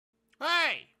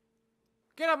Hey!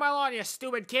 Get off my lawn, you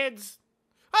stupid kids!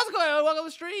 How's it going? Welcome to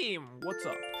the stream! What's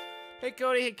up? Hey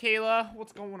Cody, hey Kayla,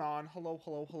 what's going on? Hello,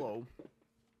 hello, hello.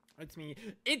 It's me.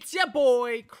 It's your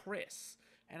boy, Chris.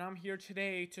 And I'm here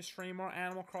today to stream more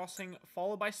Animal Crossing,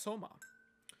 followed by Soma.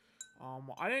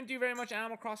 I didn't do very much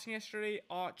Animal Crossing yesterday.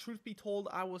 Truth be told,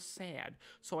 I was sad,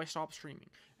 so I stopped streaming.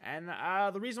 And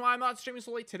the reason why I'm not streaming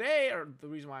so late today, or the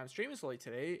reason why I'm streaming so late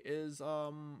today, is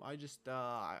I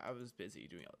was busy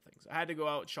doing other things. I had to go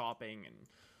out shopping and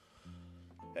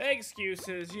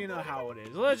excuses. You know how it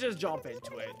is. Let's just jump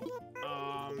into it.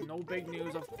 No big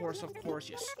news, of course,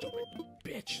 you stupid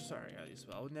bitch. Sorry,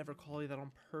 I would never call you that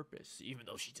on purpose, even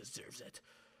though she deserves it.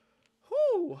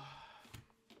 Whew.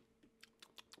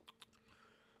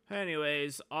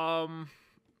 Anyways, I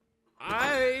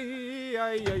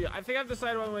think I've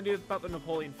decided what I'm gonna do about the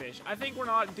Napoleon fish. I think we're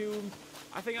not doomed.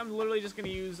 I think I'm literally just gonna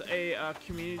use a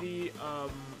community I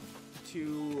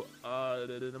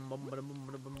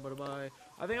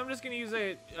think I'm just gonna use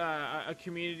a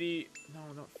community.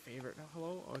 No, not favorite. No,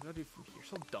 hello. Oh, I gotta do from here.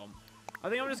 So dumb. I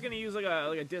think I'm just gonna use like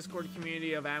a Discord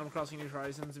community of Animal Crossing New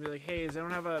Horizons and be like, hey, does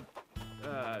anyone have a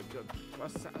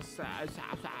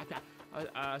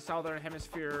Southern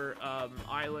Hemisphere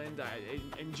island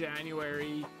in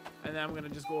January, and then I'm gonna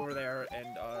just go over there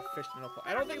and fish the Napoleon.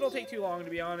 I don't think it'll take too long, to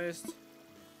be honest.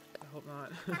 I hope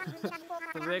not.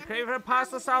 They crave for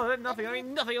pasta salad and nothing. I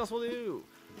mean, nothing else will do.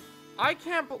 I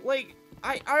can't, like,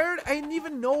 I didn't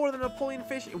even know where the Napoleon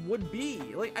fish would be.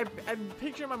 Like, I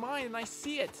picture in my mind and I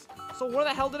see it. So where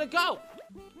the hell did it go?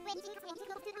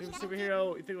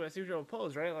 Superhero, you think about a superhero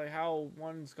pose, right? Like how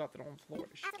one's got their own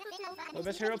flourish. The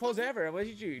best hero pose ever. What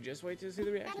did you do? Just wait to see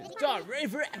the reaction. Done. Ready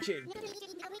for action.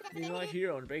 Be like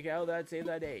hero and break out that save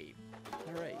that day.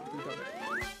 All right.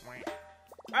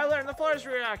 I learned the flourish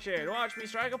reaction. Watch me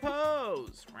strike a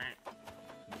pose.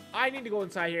 I need to go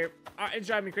inside here. It's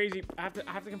driving me crazy. I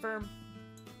have to confirm.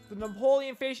 The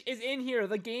Napoleon fish is in here.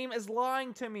 The game is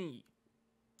lying to me.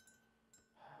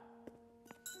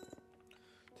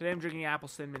 Today I'm drinking apple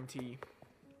cinnamon tea.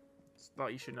 Just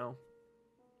thought you should know.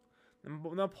 The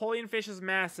Napoleon fish is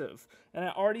massive, and I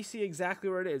already see exactly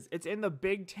where it is. It's in the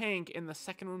big tank in the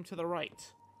second room to the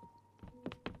right.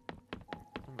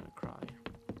 I'm gonna cry.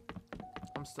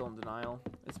 I'm still in denial.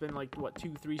 It's been like, what,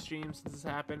 2-3 streams since this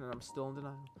happened, and I'm still in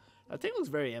denial. That tank looks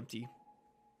very empty.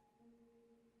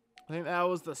 I think that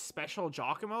was the special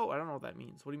Giacomo. I don't know what that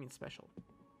means. What do you mean special?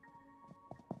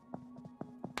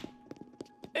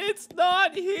 It's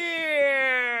not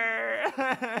here!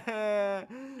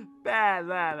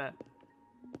 Bad.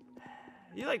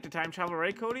 You like to time travel,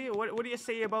 right, Cody? What do you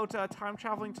say about time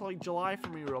traveling to, like, July for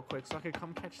me real quick so I could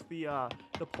come catch the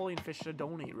Napoleon fish to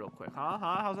donate real quick, huh?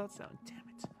 How's that sound? Damn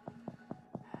it.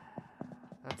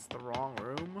 That's the wrong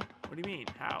room? What do you mean?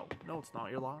 How? No, it's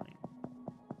not. You're lying.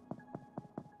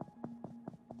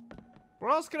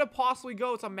 Where else could it possibly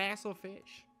go? It's a massive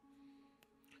fish.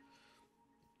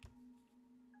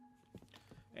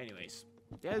 Anyways,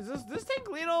 yeah, this tank,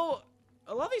 you know,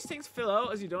 a lot of these tanks fill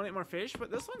out as you donate more fish,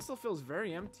 but this one still feels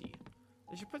very empty.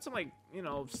 They should put some, like, you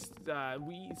know,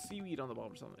 seaweed on the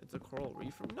bottom or something. It's a coral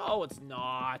reef. No, it's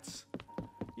not.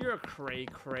 You're a cray.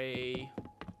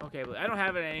 Okay, but I don't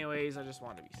have it anyways. I just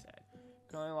wanted to be sad.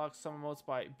 Can only unlock some emotes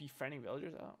by befriending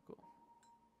villagers. Oh, cool.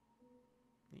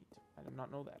 Neat. I did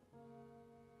not know that.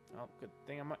 Oh, good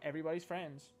thing I'm everybody's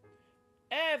friends.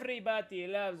 Everybody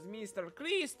loves Mr.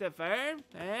 Christopher,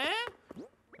 eh?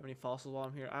 How many fossils while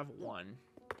I'm here? I have one.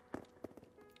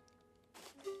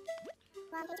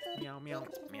 Meow, meow,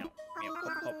 meow, meow,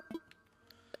 hop, hop.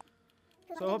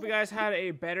 So I hope you guys had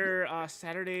a better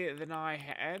Saturday than I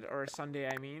had, or Sunday,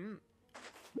 I mean.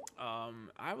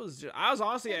 I was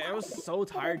so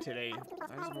tired today.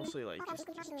 I was mostly like just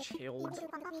chilled.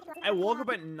 I woke up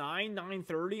at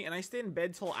 9:30, and I stayed in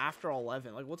bed till after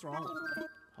 11. Like, what's wrong?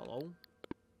 Hello.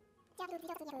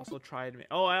 Also tried me.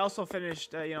 Oh, I also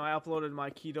finished, you know, I uploaded my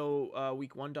keto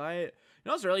week 1 diet. You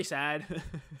know, it's really sad.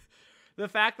 The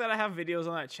fact that I have videos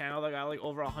on that channel that got like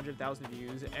over 100,000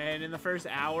 views, and in the first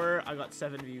hour I got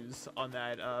 7 views on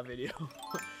that video.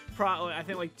 Probably, I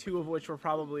think like 2 of which were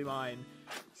probably mine.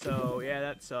 So yeah,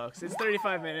 that sucks. It's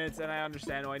 35 minutes, and I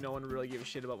understand why no one really gives a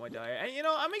shit about my diet. And you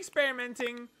know, I'm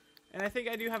experimenting, and I think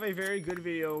I do have a very good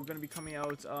video going to be coming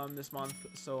out this month,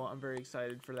 so I'm very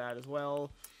excited for that as well.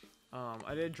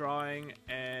 I did drawing,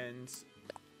 and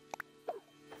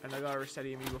I got a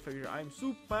Resetti amiibo figure. I'm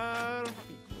super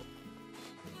happy.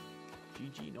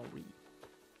 GG, no read.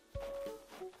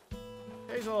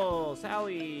 Hazel,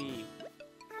 Sally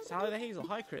the Hazel.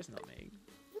 Hi, Chris, not Meg.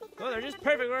 Oh, they're just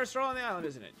perfect. We're a straw on the island,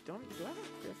 isn't it? Do I have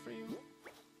a gift for you?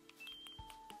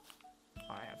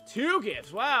 Oh, I have 2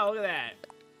 gifts. Wow, look at that.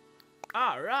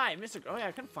 All right, Mr. Oh yeah,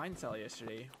 I couldn't find Sally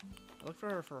yesterday. I looked for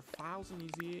her for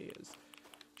 1,000 years.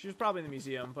 She was probably in the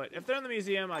museum, but if they're in the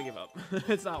museum, I give up.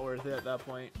 It's not worth it at that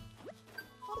point.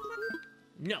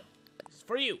 No, this is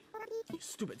for you, you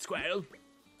stupid squirrel.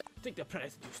 Take the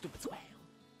prize, you stupid squirrel.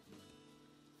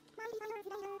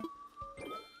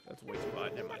 That's way too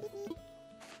hot. Never mind.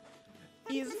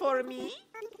 Is for me.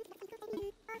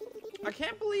 I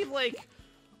can't believe, like,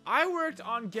 I worked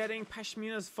on getting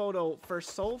Pashmina's photo for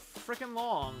so freaking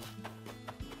long.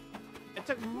 It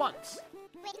took months.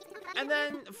 And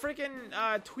then freaking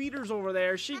Tweeters over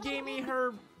there, she gave me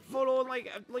her photo in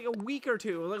like a week or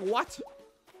two. Like, what?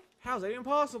 How's that even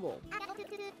possible?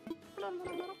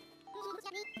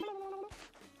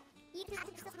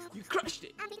 You crushed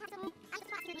it.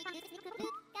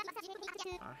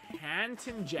 A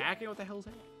Hanton jacket? What the hell is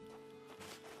that?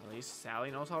 At least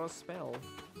Sally knows how to spell.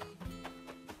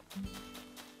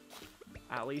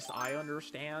 At least I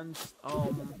understand.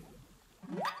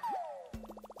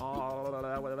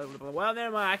 Well,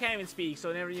 never mind. I can't even speak,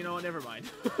 so never mind.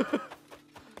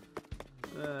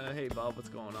 Hey, Bob, what's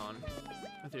going on?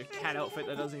 With your cat outfit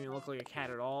that doesn't even look like a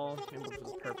cat at all. Maybe if it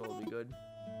was purple, would be good.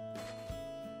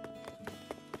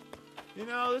 You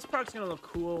know, this park's gonna look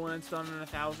cool when it's done in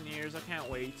 1,000 years. I can't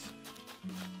wait.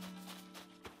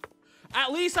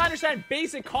 At least I understand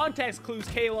basic context clues,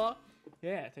 Kayla.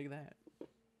 Yeah, take that.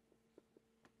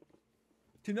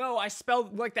 To know I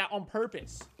spelled like that on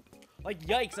purpose. Like,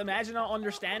 yikes, imagine not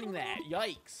understanding that.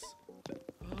 Yikes.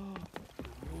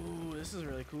 Ooh, this is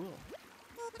really cool.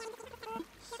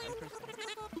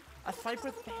 A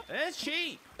Cypress. That's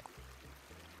cheap.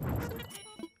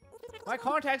 My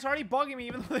contacts are already bugging me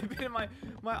even though they've been in my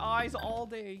eyes all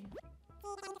day.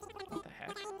 What the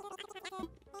heck?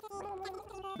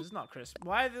 This is not crisp.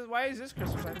 Why is this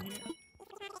Christmas item here?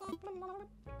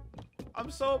 I'm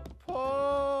so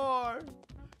poor.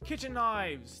 Kitchen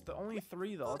knives. The only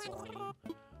 3 though. That's lame.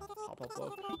 Pop-up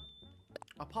book.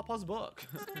 A Papa's book.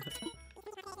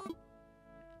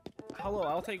 Hello,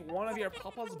 I'll take one of your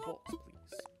Papa's books, please.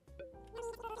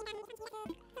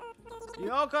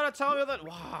 You all gotta tell me that.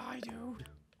 Why, dude?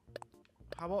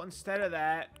 How about instead of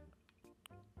that?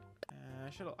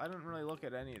 I didn't really look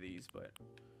at any of these, but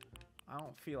I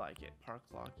don't feel like it. Park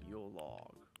clock, Yule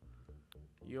log.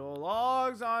 Yule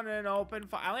logs on an open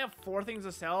fire. I only have 4 things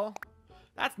to sell.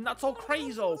 That's not so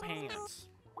crazy, pants.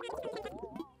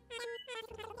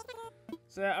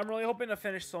 So I'm really hoping to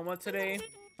finish Soma today.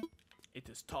 It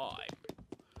is time.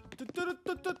 And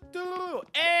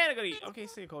I gotta eat. Okay,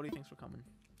 see you, Cody. Thanks for coming.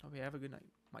 Okay, have a good night,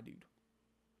 my dude.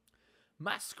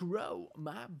 My scroll,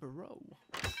 my bro.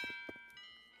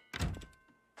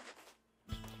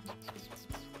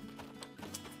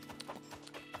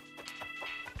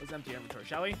 Let's empty inventory,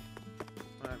 shall we?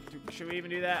 Should we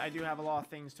even do that? I do have a lot of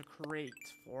things to create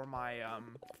for my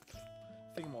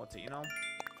thingamoti, you know,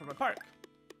 for my park.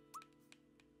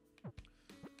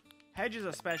 Hedges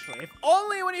especially. If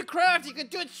only when you craft you could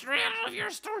do it straight out of your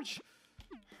storage.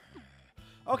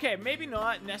 Okay, maybe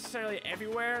not necessarily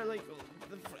everywhere. Like,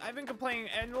 I've been complaining,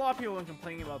 and a lot of people have been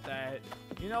complaining about that.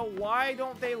 You know, why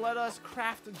don't they let us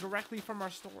craft directly from our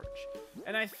storage?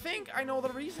 And I think I know the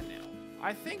reason now.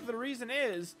 I think the reason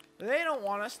is they don't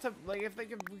want us to, like, if we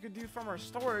could do from our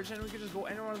storage, and we could just go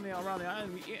anywhere around the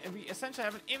island, and we essentially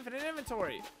have an infinite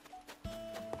inventory.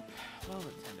 Well,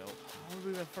 Nintendo, how will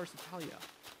we be the first to tell you?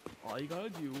 All you gotta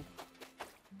do,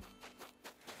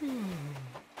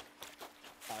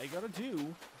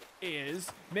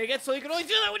 is make it so you can only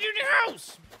do that when you're in your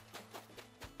house.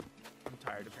 I'm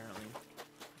tired, apparently.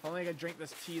 If only I could drink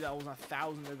this tea that was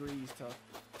 1,000 degrees to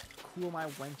cool my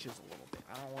wenches a little bit.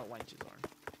 I don't know what wenches are.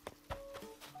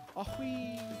 Oh,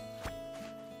 wee.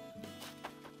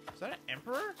 Is that an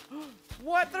emperor?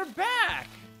 What? They're back!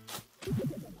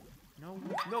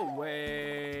 No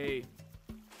way.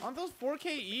 Aren't those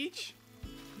 4K each?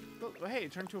 Hey,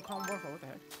 it turned to a common warfare. What the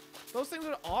heck? Those things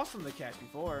were awesome to catch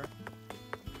before.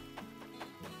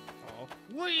 Oh,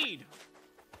 weed!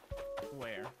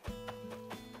 Where?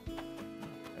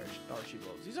 There she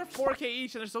goes. These are 4K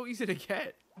each and they're so easy to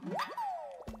get.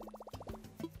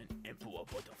 An emperor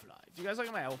butterfly. Do you guys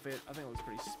like my outfit? I think it looks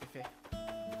pretty spiffy.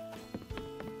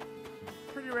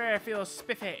 Pretty rare I feel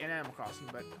spiffy in Animal Crossing,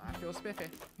 but I feel spiffy.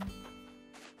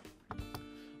 I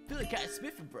feel like kind of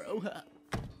spiffy, bro.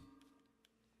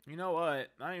 You know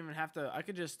what? I don't even have to. I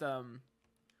could just I was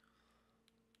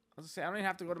gonna say I don't even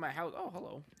have to go to my house. Oh,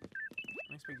 hello.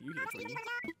 I expect you here, please.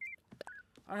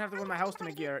 I don't have to go to my house to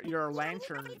make your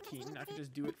lantern, Keen. I could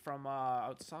just do it from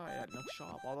outside at Nook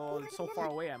Shop. Although it's so far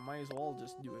away, I might as well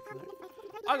just do it from there.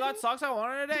 I got socks I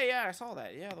wanted today. Yeah, I saw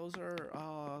that. Yeah, those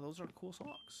those are cool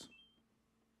socks.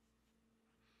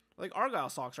 Like Argyle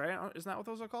socks, right? Isn't that what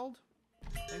those are called?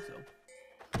 I think so.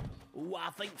 Ooh, I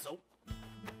think so.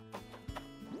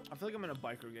 I feel like I'm in a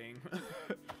biker gang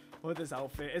with this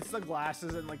outfit. It's the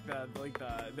glasses and like the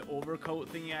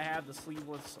overcoat thingy I have, the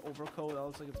sleeveless overcoat that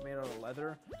looks like it's made out of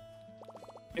leather.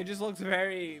 It just looks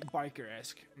very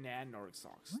biker-esque. Nah, Nordic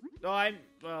socks. Oh,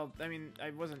 well, I mean,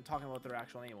 I wasn't talking about their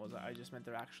actual name, was I? I just meant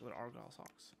their actual Argyle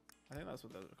socks. I think that's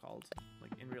what those are called.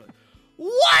 Like, in real life.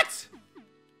 What?!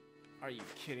 Are you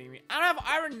kidding me? I don't have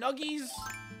iron nuggies!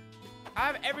 I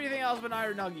have everything else but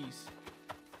iron nuggies.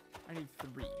 I need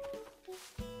 3.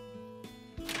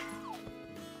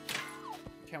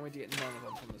 Can't wait to get none of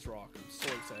them from this rock. I'm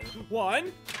so excited.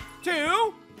 1, 2!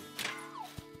 Oh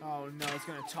no, it's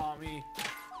gonna taunt me.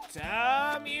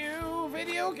 Damn you,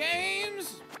 video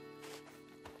games!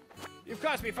 You've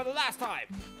cursed me for the last time!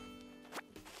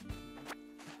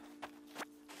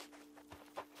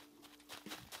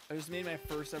 I just made my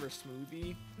first ever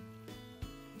smoothie.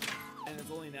 And it's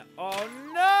only now. Oh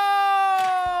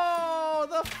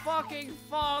no! The fucking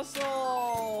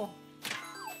fossil!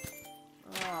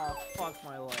 Oh, fuck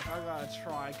my life. I gotta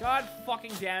try. God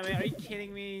fucking damn it. Are you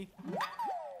kidding me?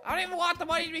 I don't even want the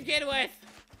money to begin with!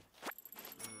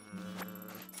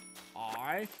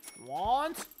 I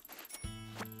want...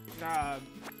 I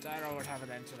don't know what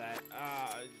happened to that.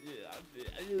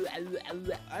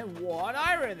 I want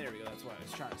iron! There we go, that's what I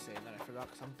was trying to say, and then I forgot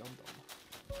because I'm dumb.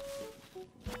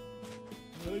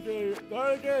 Not again,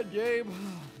 not again, game!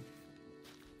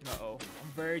 Uh-oh,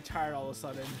 I'm very tired all of a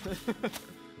sudden.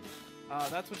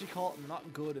 That's what you call it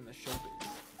not good in the showbiz.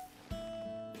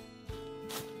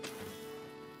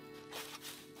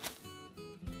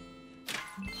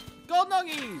 Gold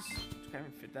nuggies! Can't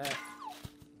even fit that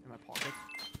in my pocket.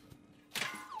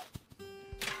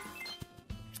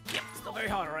 Yep, still very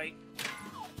hot, right?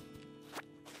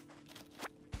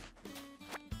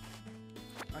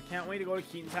 I can't wait to go to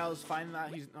Keaton's house, find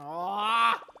that he's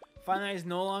find that he's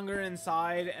no longer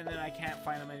inside, and then I can't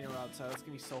find him anywhere outside. That's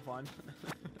gonna be so fun.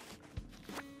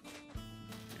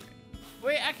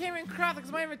 Wait, I can't even craft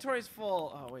because my inventory is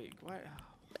full. Oh wait, what?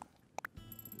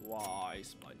 Why,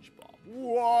 SpongeBob?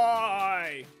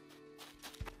 Why?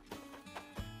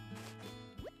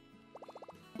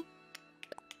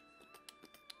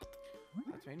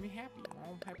 That's made me happy.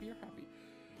 I'm happy you're happy.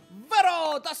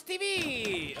 Vero Dust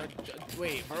TV!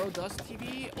 Wait, Vero Dust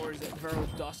TV? Or is it Vero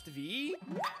Dust V?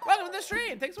 Welcome to the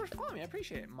stream! Thanks so much for following me. I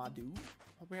appreciate it, my dude.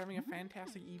 Hope you're having a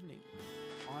fantastic evening.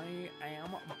 I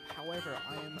am, however,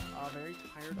 I am a very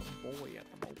tired boy at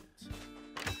the moment.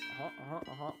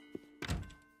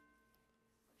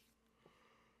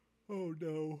 Oh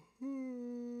no.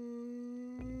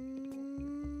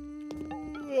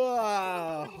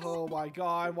 Oh my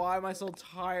god, why am I so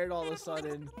tired all of a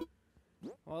sudden?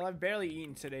 Well, I've barely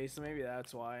eaten today, so maybe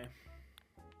that's why.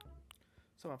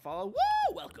 Someone follow. Woo!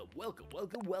 Welcome, welcome,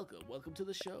 welcome, welcome. Welcome to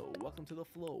the show. Welcome to the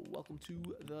flow. Welcome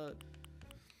to the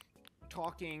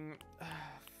talking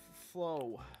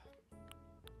flow.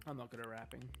 I'm not good at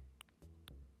rapping.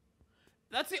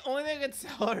 That's the only thing I can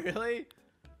sell, really?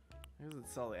 I can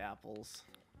sell the apples.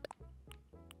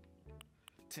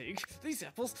 Take these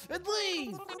apples and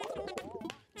leave!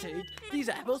 Take these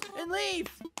apples and leave!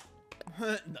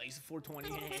 Nice 420.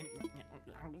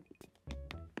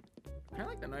 Kind of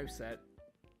like the knife set.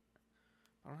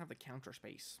 I don't have the counter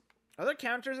space. Are there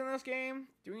counters in this game?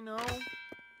 Do we know?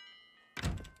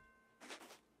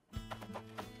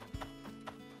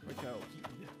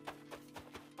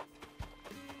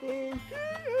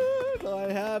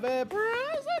 I have a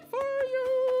present for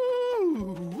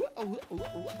you.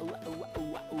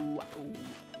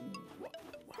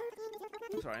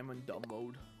 Sorry, I'm in dumb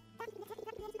mode.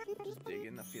 Just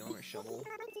digging the feeling of shovel.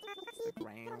 The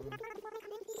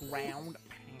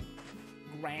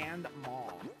grand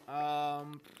mall.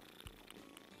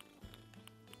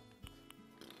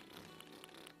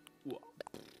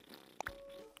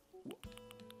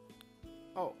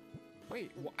 Oh,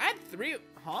 wait, add 3,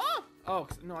 huh? Oh,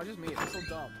 no, I just made it. I'm so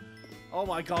dumb. Oh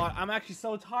my god, I'm actually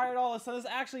so tired all of a sudden. This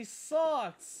actually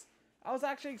sucks. I was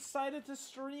actually excited to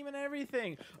stream and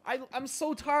everything. I'm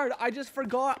so tired. I just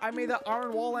forgot I made that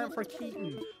iron wall lamp for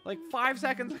Keaton like 5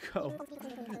 seconds ago.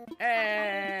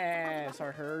 And so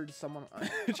I heard someone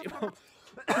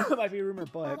might be a rumor,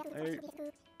 but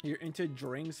you're into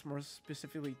drinks, more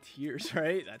specifically tears,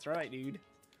 right? That's right, dude.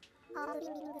 I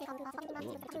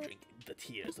love to drink the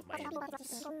tears of my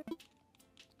enemies.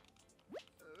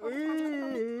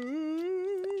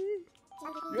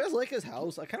 You you guys like his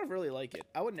house? I kind of really like it.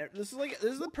 I would never. This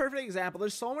is the perfect example.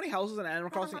 There's so many houses in Animal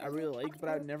Crossing I really like, but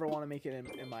I would never want to make it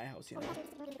in my house. You know,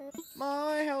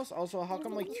 my house. Also, how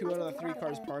come like 2 out of the 3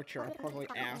 cars parked here are parked like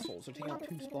assholes? They're taking up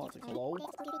 2 spots. Like, hello?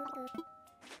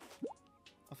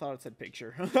 I thought it said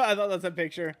picture. I thought that said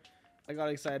picture. I got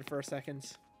excited for a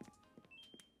second.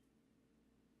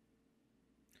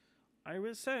 I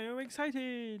was so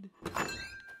excited.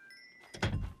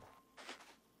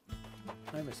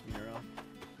 I miss Miro.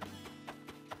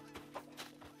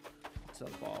 What's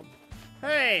up, Bob?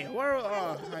 Hey, where?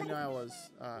 Oh, I know I was.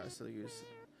 Silly goose.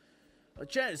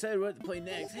 Chat said what to play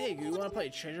next. Hey, do you want to play a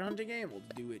treasure hunting game? We'll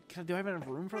do it. Do I have enough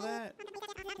room for that?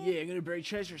 Yeah, I'm gonna bury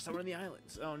treasure somewhere in the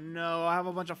islands. Oh no, I have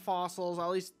a bunch of fossils. At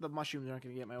least the mushrooms aren't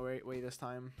gonna get my way this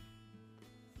time.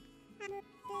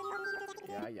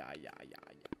 Yeah.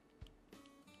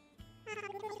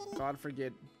 God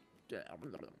forbid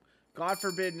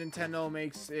Nintendo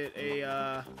makes it a,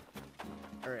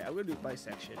 Alright, I'm gonna do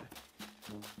bisection.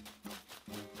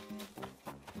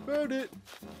 Found it!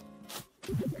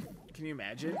 Can you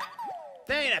imagine?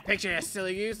 Dang, that picture has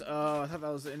silly goose! Oh, I thought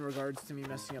that was in regards to me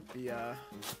messing up the,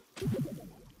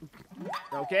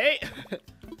 Okay!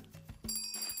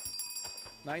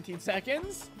 19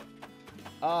 seconds?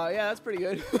 Yeah, that's pretty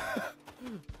good.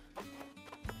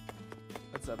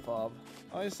 What's up, Bob?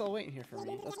 Oh, he's still waiting here for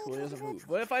me. That's cool. He doesn't move.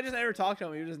 What if I just never talk to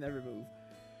him? He just never move.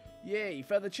 Yay, you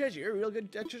found the treasure. You're a real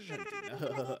good at treasure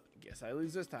hunting. Guess I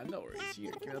lose this time. No worries.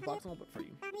 Here, give me the box and I'll open it for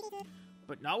you.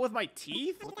 But not with my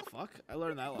teeth? What the fuck? I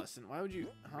learned that lesson. Why would you...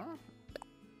 Huh?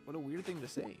 What a weird thing to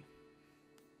say.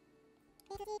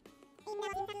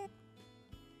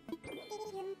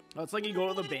 Oh, it's like you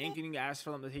go to the bank and you ask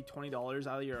for them to take $20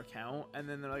 out of your account. And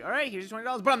then they're like, all right, here's your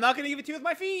 $20. But I'm not going to give it to you with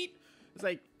my feet. It's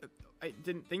like... I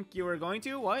didn't think you were going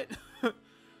to. What?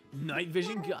 Night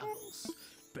vision goggles.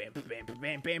 Bam bam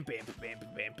bam bam bam bam bam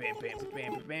bam bam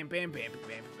bam bam bam bam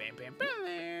bam bam bam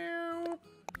bam.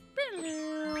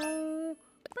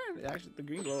 Actually, the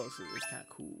green glow is kind of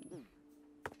cool.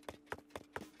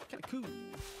 Kind of cool.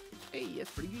 Hey,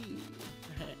 that's pretty good.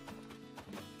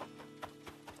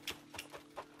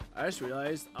 I just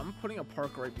realized I'm putting a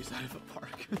park right beside of a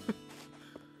park,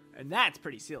 and that's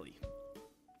pretty silly.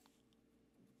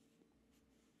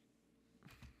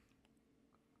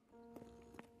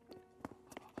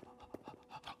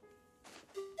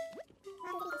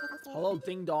 Hello,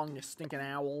 ding dong, you stinking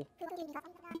owl.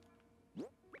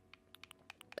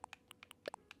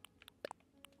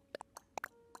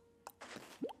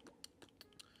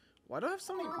 Why do I have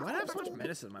so much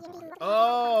medicine in my pocket?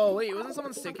 Oh, wait, wasn't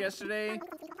someone sick yesterday?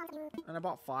 And I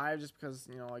bought 5 just because,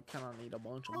 you know, I kind of need a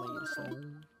bunch of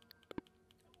medicine.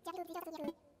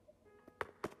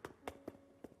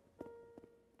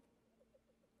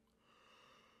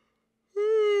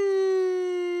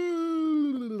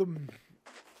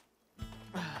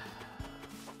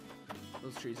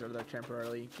 Those trees are there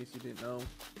temporarily, in case you didn't know.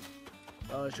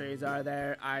 Those trees are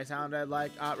there. I sounded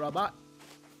like a robot.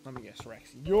 Let me guess,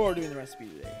 Rex, you're doing the recipe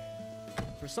today.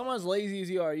 For someone as lazy as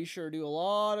you sure do a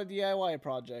lot of DIY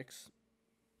projects.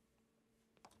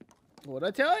 What'd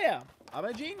I tell ya? I'm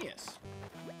a genius.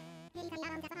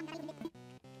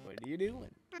 What are you doing?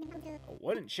 A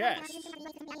wooden chest.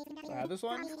 Do I have this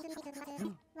one?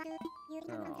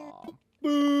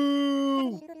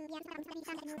 Oh, boo!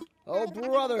 Oh,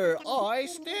 brother, I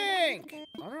stink! I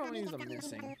don't know how many I'm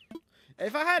missing.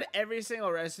 If I had every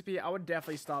single recipe, I would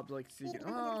definitely stop, like, seeking.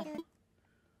 Oh,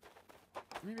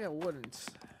 maybe I wouldn't.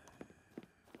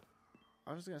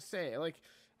 I was gonna say, like,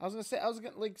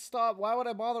 stop. Why would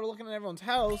I bother looking at everyone's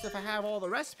house if I have all the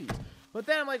recipes? But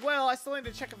then I'm like, well, I still need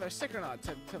to check if they're sick or not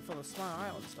for the Smile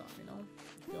Island stuff, you know?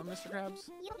 Feel Mr. Krabs?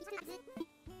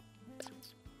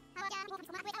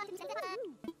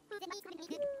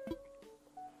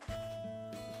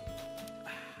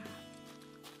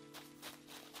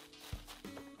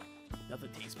 Nothing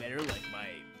tastes better like my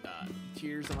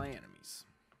tears of my enemies.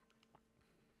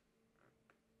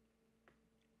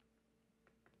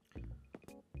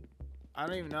 I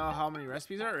don't even know how many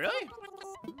recipes there are. Really?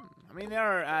 I mean, they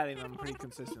are adding them pretty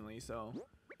consistently. So,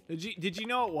 did you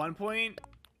know at one point,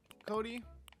 Cody?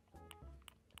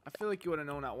 I feel like you would have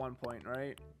known at one point,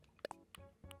 right?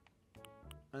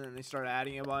 And then they started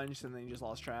adding a bunch, and then you just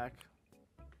lost track.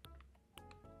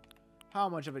 How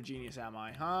much of a genius am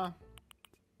I, huh?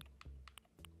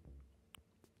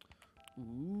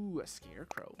 Ooh, a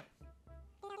scarecrow.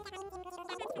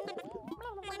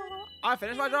 I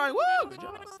finished my drawing. Woo! Good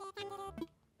job.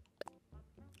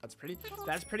 That's pretty.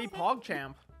 That's pretty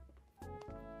PogChamp.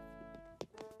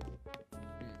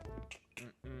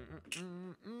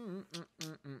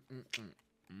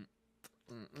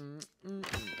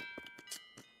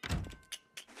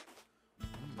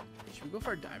 we go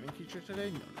for a diving creature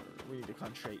today? No. We need to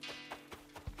concentrate.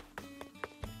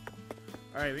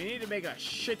 Alright, we need to make a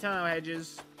shit ton of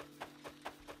hedges.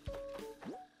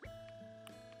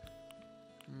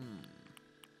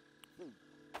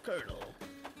 Colonel.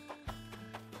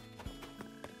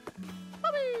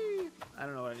 Puppy! I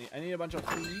don't know what I need. I need a bunch of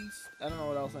feeds. I don't know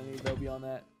what else I need though beyond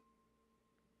that.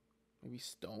 Maybe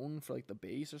stone for like the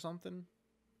base or something.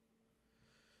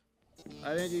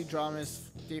 I didn't do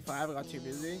dramas day 5. I got too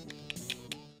busy.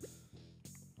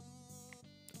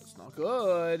 It's not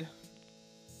good.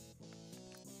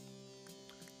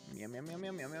 Yum, yum, yum,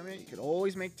 yum, yum, yum. You can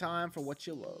always make time for what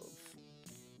you love.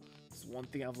 It's one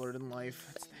thing I've learned in life.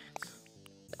 It's that.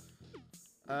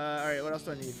 Alright, what else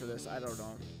do I need for this? I don't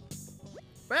know.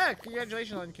 Back!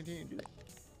 Congratulations on continuing to do that.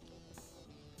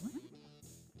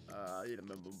 I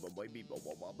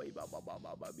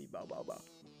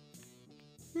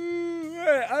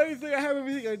don't think I have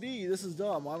everything I need. This is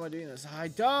dumb. Why am I doing this? I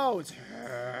don't!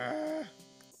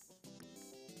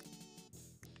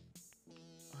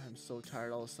 I'm so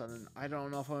tired all of a sudden. I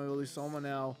don't know if I'm gonna lose Soma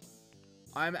now.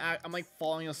 I'm like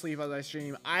falling asleep as I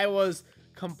stream. I was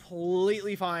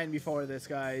completely fine before this,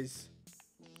 guys.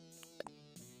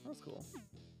 That's cool.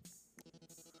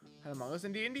 Had Among Us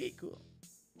in D&D. Cool.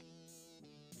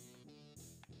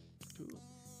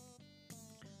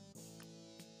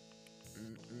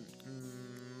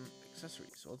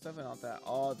 Accessories. So it's definitely not that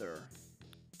other.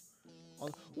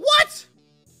 What?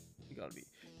 You gotta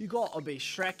be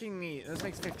shrekking me. This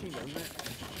makes 15, doesn't it?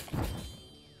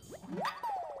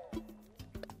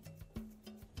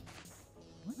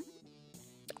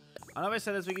 I don't know if I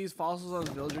said this, we can use fossils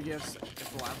as villager gifts.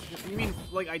 You mean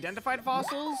like identified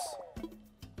fossils?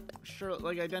 Sure,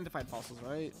 like identified fossils,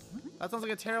 right? That sounds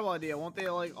like a terrible idea. Won't they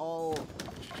like all?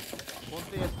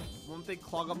 Won't they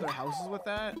clog up their houses with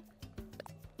that?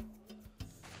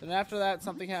 Then after that,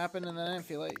 something happened, and then I didn't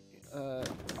feel like.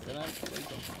 Then I feel like.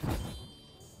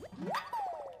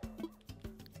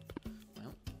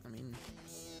 Well, I mean,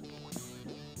 it's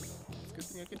a good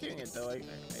thing I'm continuing it though. I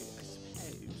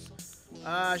suppose.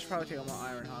 I should probably take out more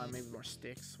iron, huh? Maybe more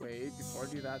sticks. Wait, before I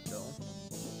do that though.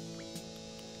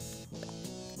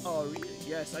 Oh, really?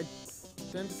 Yes, I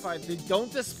identified. They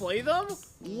don't display them?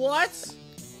 What?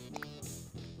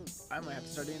 I might have to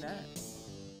start doing that.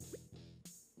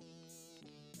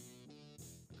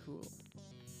 Cool.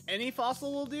 Any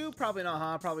fossil will do? Probably not,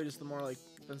 huh? Probably just the more, like,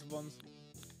 expensive ones.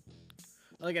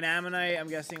 Like an ammonite, I'm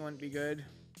guessing wouldn't be good.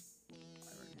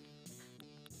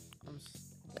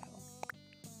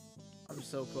 I'm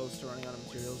so close to running out of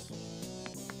materials.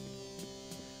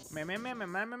 Meow, meow, meow, meow,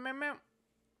 meow, meow, meow.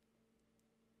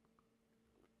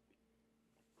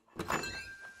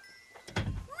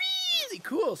 Really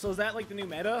cool. So is that like the new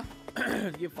meta?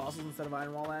 To give fossils instead of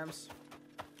iron wall lamps?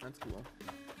 That's cool.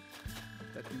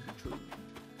 That could be true.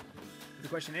 The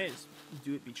question is,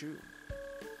 do it be true?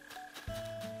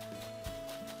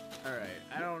 Alright,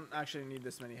 I don't actually need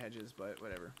this many hedges, but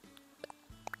whatever.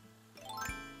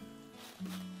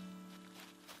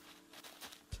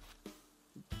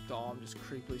 Dom just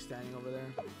creepily standing over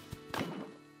there.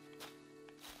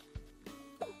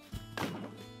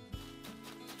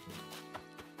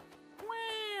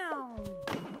 Wow!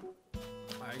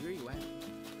 I agree, wow.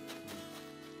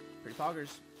 Pretty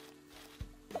poggers.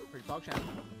 Pretty pog channel.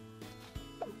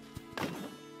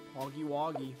 Hoggy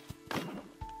woggy.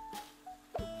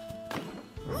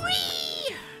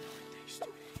 Whee!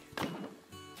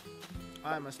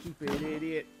 I'm a stupid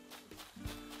idiot.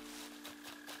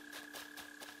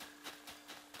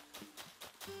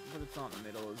 But it's not in the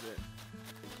middle, is it?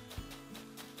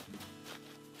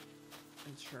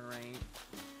 It sure ain't.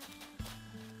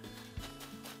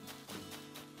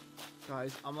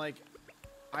 Guys, I'm like,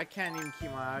 I can't even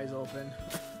keep my eyes open.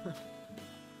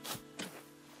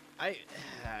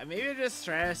 Maybe it's just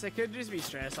stress. It could just be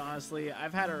stress, honestly.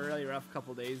 I've had a really rough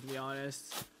couple days, to be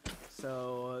honest.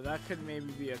 So that could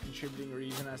maybe be a contributing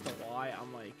reason as to why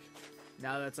I'm like,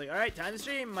 now that's like, all right, time to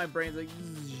stream. My brain's like,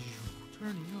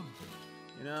 turning off.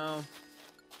 You know,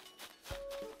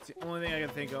 it's the only thing I can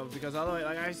think of because otherwise,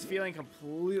 like, I was feeling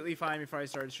completely fine before I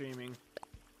started streaming.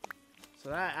 So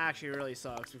that actually really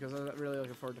sucks because I was really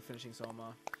looking forward to finishing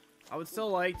Soma. I would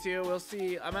still like to. We'll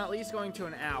see. I'm at least going to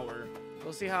an hour.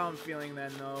 We'll see how I'm feeling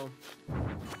then, though.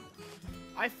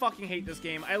 I fucking hate this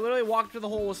game. I literally walked through the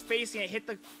hole, was facing it, hit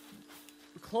the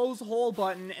close hole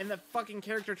button, and the fucking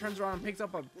character turns around and picks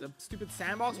up a stupid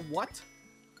sandbox. What?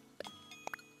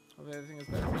 Okay, everything is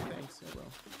better. Thanks. Yeah,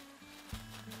 well.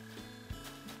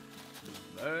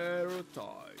 Better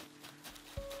time.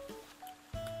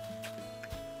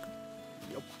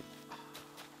 Yep.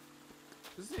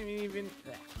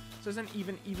 This isn't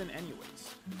even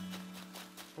anyways.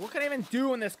 What can I even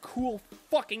do in this cool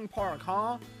fucking park,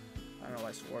 huh? I don't know why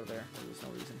I swore there. There's no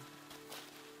reason.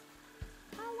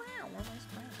 Oh wow, what nice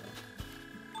plants though.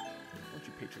 Don't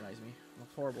you patronize me?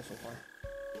 Looks horrible so far.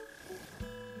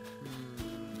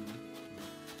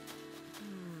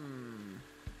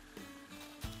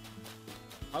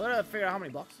 I gotta figure out how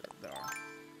many blocks there are.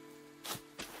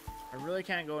 I really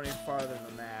can't go any farther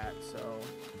than that, so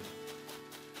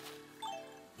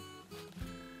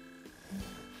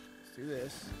let's do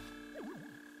this.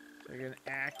 So I get an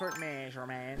accurate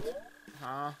measurement,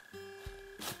 huh?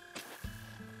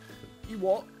 You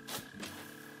what?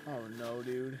 Oh no,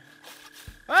 dude.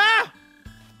 Ah!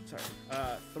 Sorry.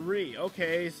 3.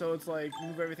 Okay, so it's like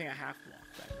move everything a half block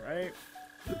then, right?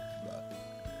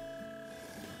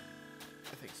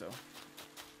 I think so.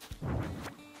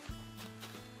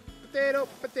 Potato,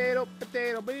 potato,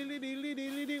 potato.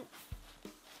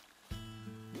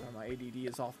 Oh, my ADD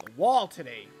is off the wall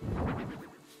today.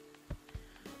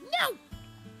 No!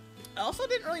 I also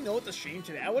didn't really know what to stream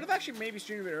today. I would have actually maybe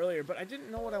streamed a bit earlier, but I didn't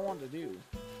know what I wanted to do.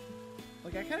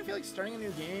 Like, I kind of feel like starting a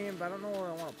new game, but I don't know what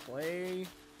I want to play.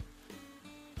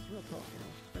 It's real tough, you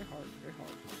know? Very hard, very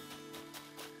hard.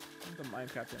 I'm into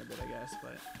Minecraft in a bit, I guess,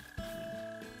 but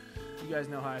you guys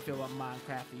know how I feel about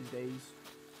Minecraft these days.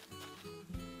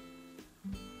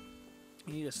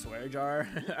 You need a swear jar?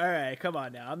 Alright, come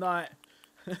on now.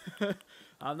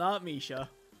 I'm not Misha.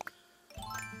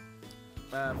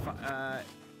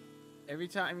 Every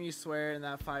time you swear in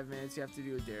that 5 minutes, you have to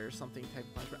do a dare or something type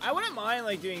of punishment. I wouldn't mind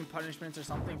like doing punishments or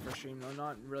something for stream though,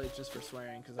 not really just for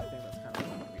swearing, because I think that's kind of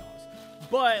fun, to be honest.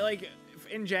 But like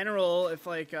in general, if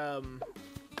like you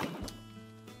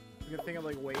could think of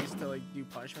like ways to like do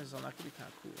punishments, that could be kind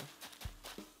of cool.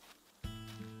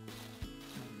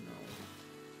 Oh no.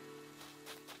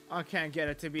 I can't get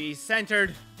it to be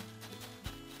centered.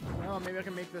 Well, maybe I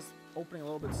can make this opening a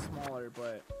little bit smaller,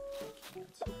 but I can't.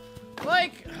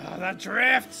 Like, that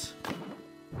drift!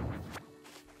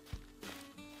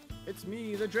 It's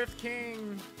me, the Drift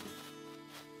King!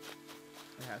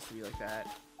 It has to be like that.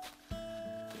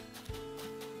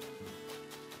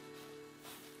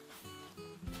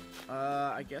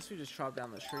 I guess we just chop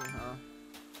down the tree, huh?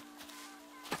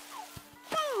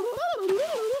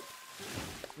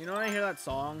 You know when I hear that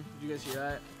song? Did you guys hear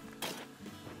that?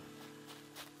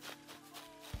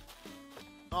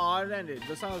 Oh, it ended.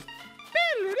 The song was...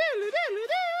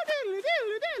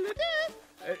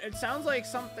 It sounds like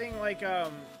something like, I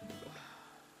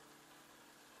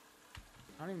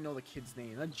don't even know the kid's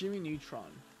name. That's Jimmy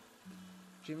Neutron.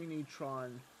 Jimmy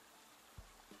Neutron.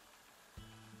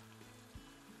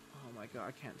 Oh my god,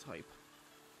 I can't type.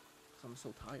 'Cause I'm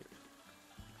so tired.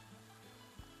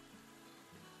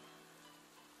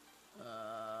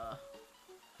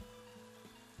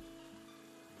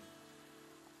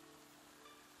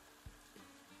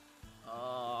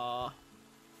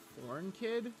 Foreign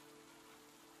Kid?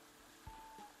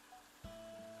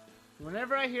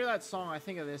 Whenever I hear that song, I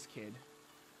think of this kid.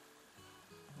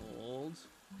 Hold.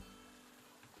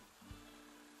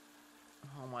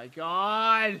 Oh my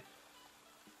god!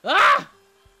 Ah!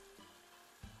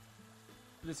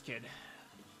 This kid.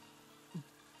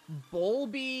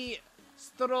 Bolby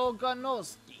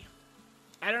Stroganowski.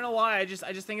 I don't know why, I just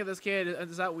think of this kid.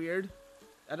 Is that weird?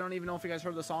 I don't even know if you guys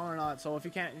heard the song or not, so if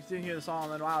you didn't hear the song,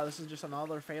 then wow, this is just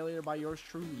another failure by yours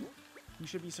truly. You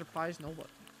should be surprised, nobody.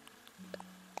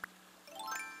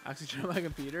 Actually try my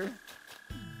computer.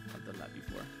 I've done that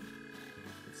before.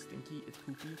 It's stinky, it's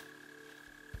poopy.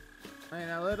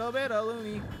 And a little bit of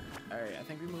loony. Alright, I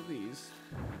think we move these.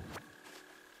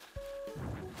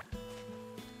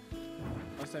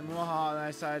 I said Moha, and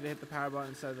I decided to hit the power button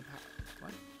instead of the power.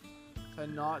 What? I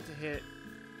said not to hit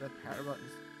the power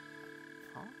buttons.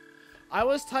 Huh? I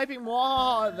was typing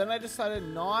Moha, then I decided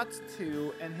not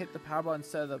to and hit the power button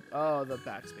instead of the. Oh, the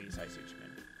backspace. I see what you mean.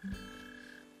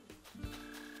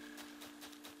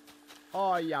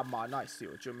 Oh, yeah, man. I see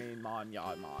what you mean, man.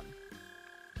 Yeah, man.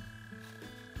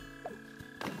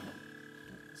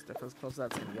 It's definitely as close as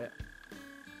that's gonna get.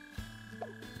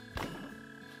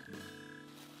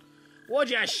 Would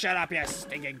you shut up, you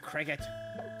stinking cricket?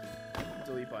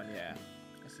 Delete button, yeah.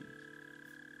 I see.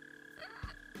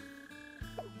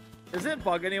 Does it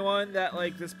bug anyone that,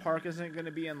 like, this park isn't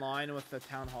gonna be in line with the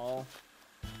town hall?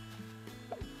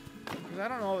 Because I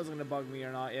don't know if it's gonna bug me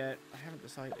or not yet. I haven't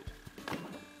decided.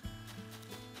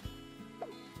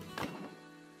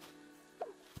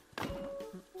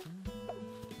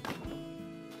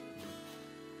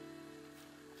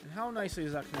 And how nicely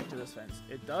does that connect to this fence?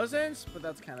 It doesn't, but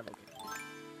that's kind of okay.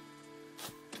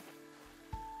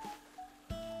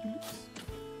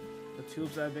 The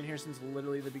tulips that have been here since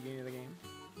literally the beginning of the game.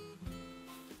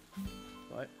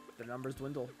 But the numbers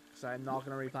dwindle. So I'm not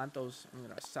going to replant those. I'm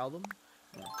going to sell them.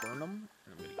 I'm going to burn them.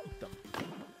 And I'm going to eat them.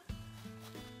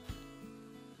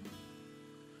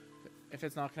 If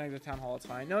it's not connected to Town Hall, it's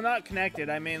fine. No, not connected.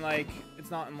 I mean, like,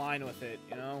 it's not in line with it,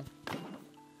 you know? Can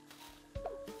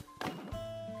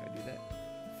I do that?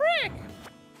 Frick!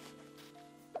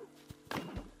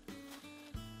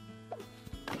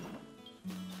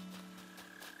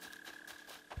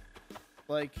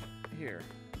 Like, here.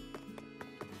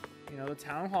 You know, the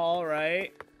Town Hall,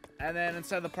 right? And then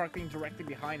instead of the park being directly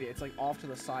behind it, it's like off to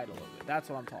the side a little bit. That's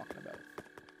what I'm talking about.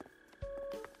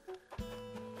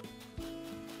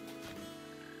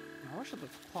 Where should the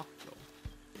clock go?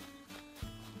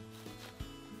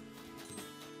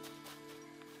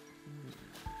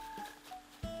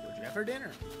 What'd you have for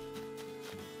dinner?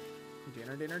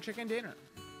 Dinner, dinner, chicken dinner.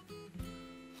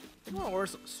 Or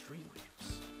some street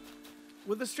lamps.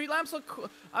 Would the street lamps look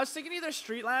cool? I was thinking either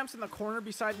street lamps in the corner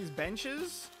beside these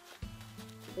benches,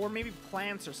 or maybe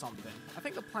plants or something. I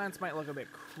think the plants might look a bit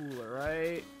cooler,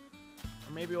 right?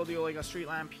 Or maybe we'll do like a street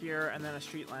lamp here and then a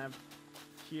street lamp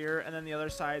here, and then the other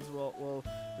sides will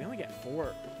we only get 4,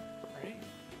 right? Like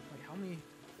how many?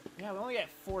 Yeah, we only get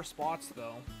 4 spots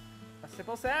though. A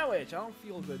simple sandwich. I don't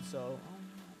feel good, so.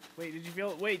 Wait, do you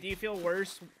feel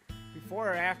worse before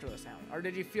or after the sandwich? Or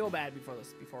did you feel bad before or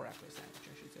after the sandwich,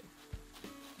 I should say?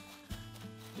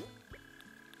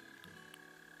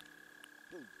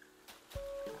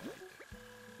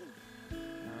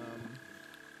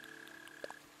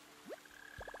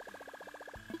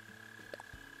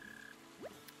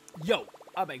 Yo,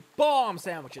 I make bomb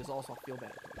sandwiches. Also, feel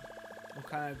bad. What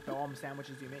kind of bomb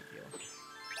sandwiches do you make, yo?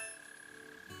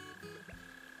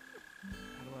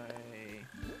 How do I?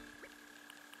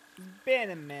 It's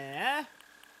been a minute.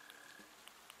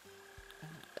 Oh,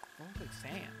 looks like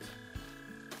sand.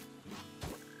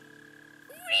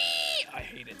 Whee! I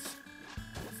hate it.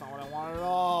 That's not what I want at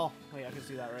all. Wait, I can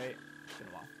see that, right? It's been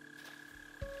a while.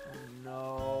 Oh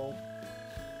no.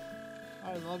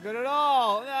 That doesn't look good at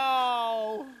all.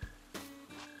 No.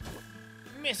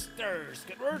 Mr.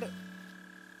 Skidward.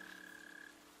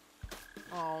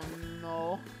 Oh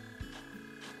no.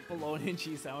 Bologna and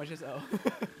cheese sandwiches. Oh.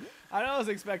 I know I was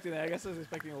expecting that. I guess I was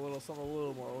expecting something a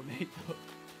little more ornate though.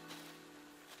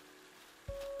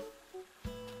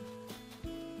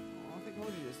 Oh, I think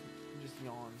Moji just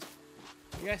yawns.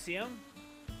 You guys see him?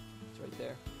 It's right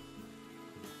there.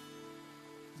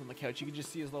 He's on the couch. You can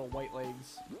just see his little white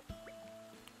legs.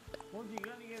 Moji, you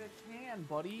gotta get a tan,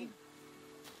 buddy.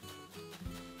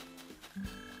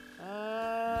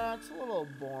 It's a little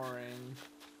boring.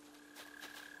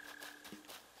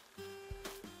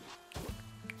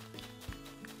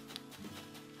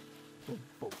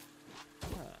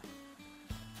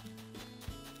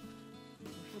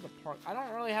 The park. I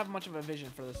don't really have much of a vision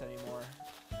for this anymore.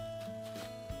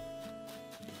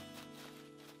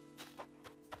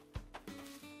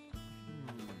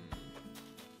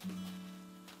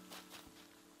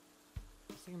 I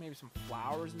was thinking maybe some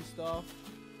flowers and stuff.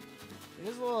 It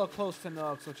is a little close to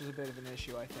Nooks, which is a bit of an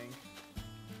issue, I think.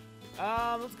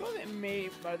 Let's go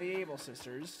by the Able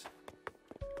Sisters.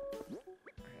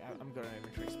 Okay, I'm going to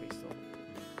inventory space still.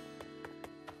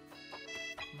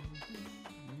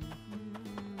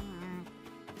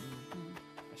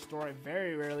 A store I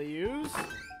very rarely use.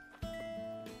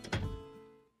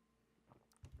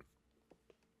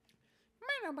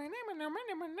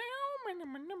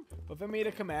 But if I made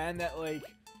a command that, like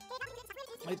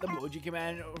the emoji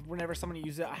command, whenever someone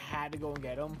uses it, I had to go and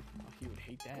get them. Oh, he would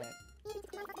hate that.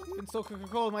 It's been so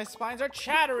cold, my spines are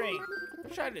chattering.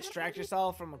 Try to distract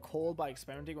yourself from a cold by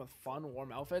experimenting with fun,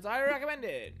 warm outfits. I recommend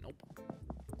it. Nope.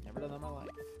 Never done that in my life.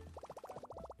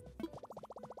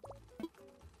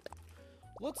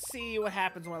 Let's see what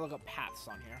happens when I look up paths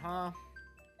on here, huh?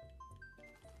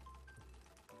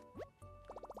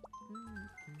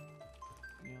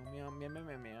 Meow, meow, meow, meow,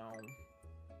 meow, meow.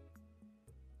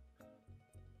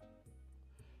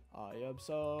 I am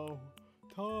so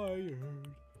tired.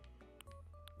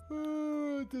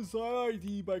 Design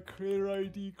ID by creator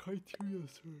ID criteria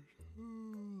search.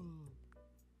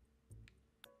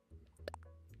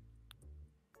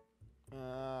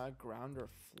 Ground or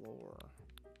floor?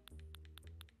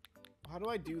 How do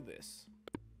I do this?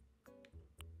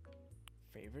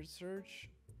 Favorite search?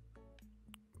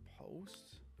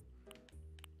 Post?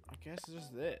 I guess it's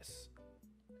just this.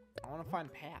 I want to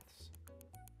find paths.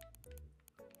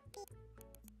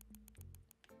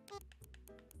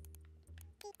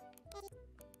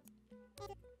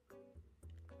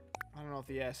 I don't know if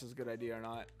the S is a good idea or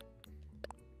not.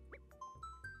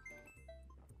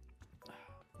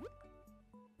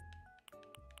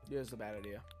 This is a bad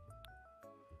idea.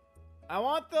 I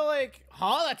want the, like...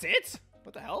 Huh? That's it?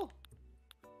 What the hell?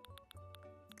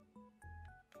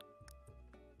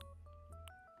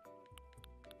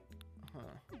 Huh.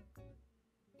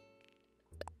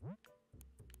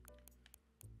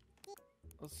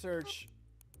 Let's search...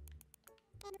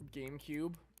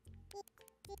 GameCube.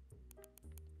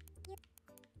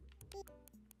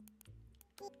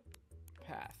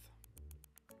 Path.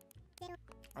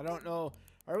 I don't know.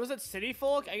 Or was it City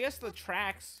Folk? I guess the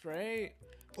tracks, right?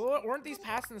 Well, weren't these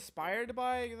paths inspired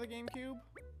by the GameCube?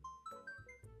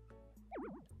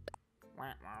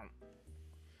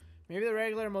 Maybe the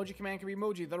regular emoji command could be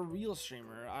Moji, the real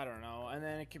streamer. I don't know. And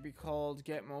then it could be called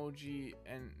Get Moji.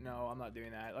 And no, I'm not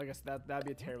doing that. Like I said, that'd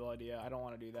be a terrible idea. I don't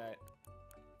want to do that.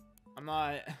 I'm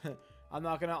not. I'm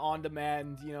not gonna on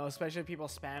demand. You know, especially if people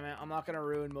spam it. I'm not gonna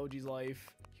ruin Moji's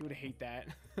life. He would hate that.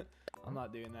 I'm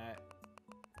not doing that.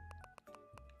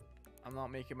 I'm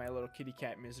not making my little kitty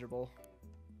cat miserable.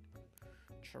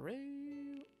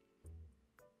 True.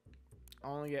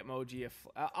 I'll only get Moji if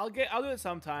I'll do it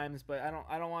sometimes, but I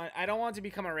don't want it to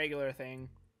become a regular thing.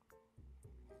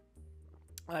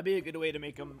 That'd be a good way to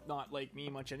make him not like me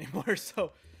much anymore.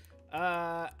 So,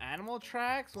 animal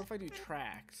tracks. What if I do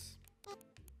tracks?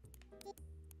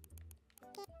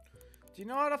 Do you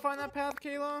know how to find that path,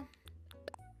 Kayla?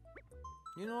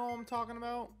 You know what I'm talking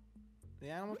about? The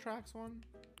animal tracks one?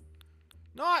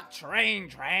 Not train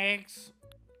tracks.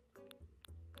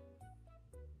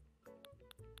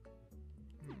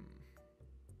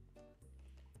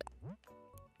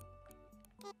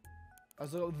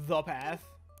 Also, the path.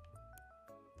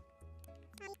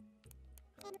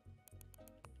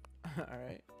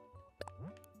 Alright.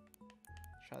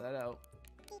 Try that out.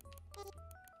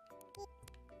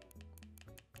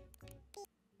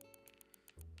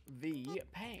 The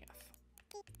path.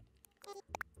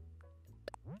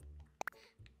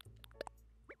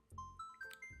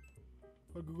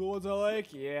 Google ones I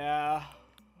like? Yeah.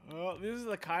 Well, this is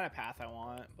the kind of path I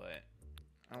want, but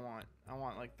I want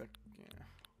like the, yeah.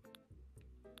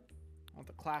 I want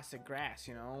the classic grass,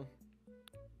 you know?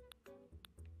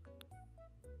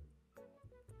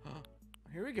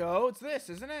 Here we go. It's this,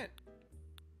 isn't it?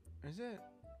 Is it?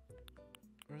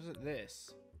 Or is it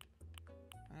this?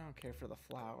 I don't care for the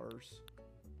flowers.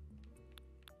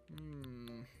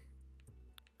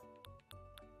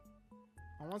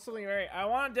 I want something very... I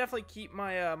want to definitely keep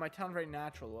my my town very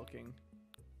natural looking.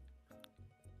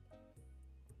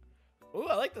 Ooh,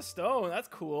 I like the stone. That's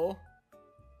cool.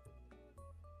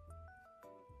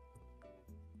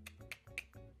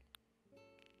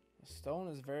 The stone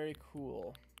is very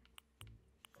cool.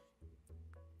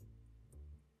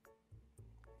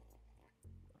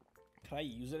 Can I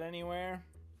use it anywhere?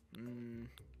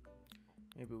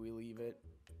 Maybe we leave it.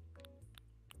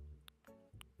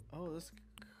 Oh, this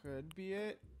could be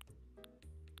it.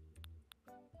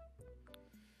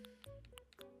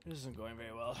 This isn't going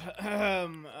very well.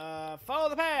 Follow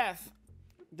the path.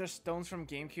 There's stones from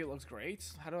GameCube. Looks great.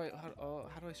 How do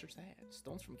I search that?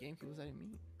 Stones from GameCube. What does that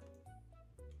mean?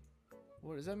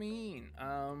 What does that mean?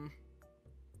 I'm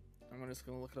just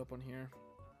gonna look it up on here.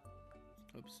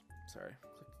 Oops, sorry.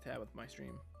 Click the tab with my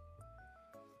stream.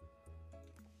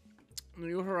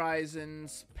 New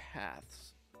Horizons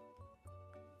paths.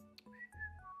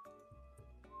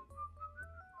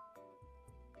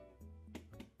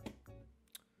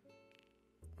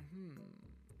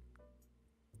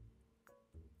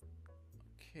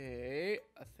 Okay,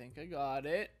 I think I got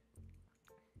it.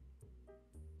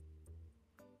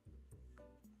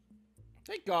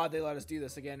 Thank God they let us do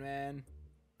this again, man.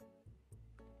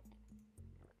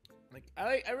 Like,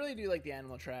 I really do like the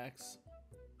animal tracks.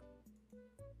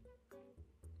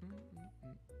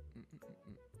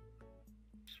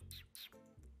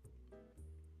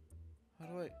 How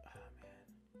do I... Oh, man.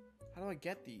 How do I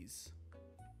get these?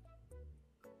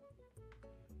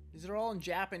 These are all in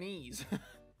Japanese.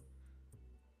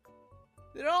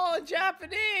 They're all in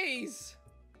Japanese!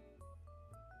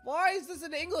 Why is this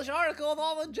an English article of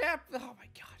all in Jap? Oh my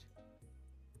god.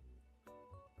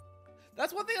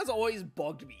 That's one thing that's always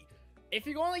bugged me. If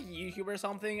you go on like YouTube or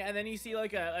something and then you see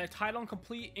like a title in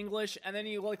complete English and then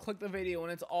you like click the video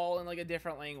and it's all in like a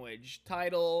different language.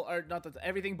 Title, or not that,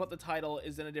 everything but the title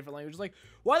is in a different language. It's like,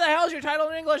 why the hell is your title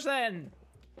in English then?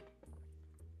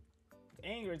 It's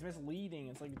angry, it's misleading.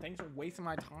 It's like, thanks for wasting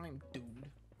my time, dude.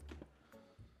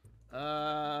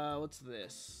 What's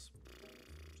this?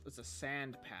 It's a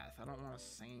sand path. I don't want a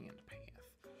sand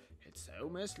path. It's so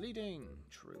misleading.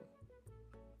 True.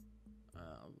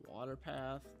 Water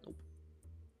path. Nope.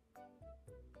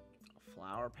 A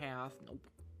flower path.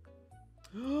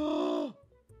 Nope.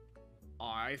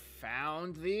 I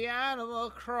found the Animal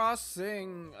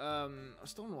Crossing,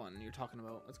 stone one you're talking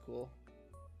about. That's cool.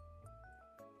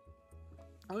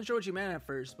 I wasn't sure what you meant at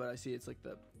first, but I see it's like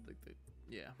the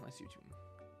yeah, I see what you mean.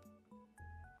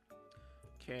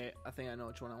 Okay, I think I know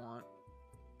which one I want.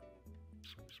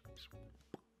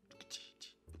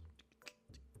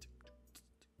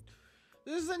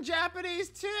 This is in Japanese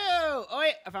too! Oh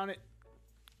wait, I found it.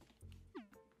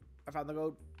 I found the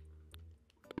code.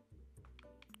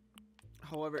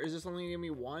 However, is this only gonna be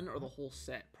one or the whole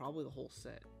set? Probably the whole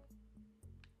set.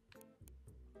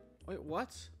 Wait,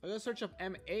 what? I gotta search up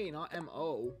MA, not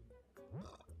MO.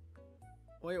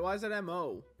 Wait, why is that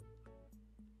MO?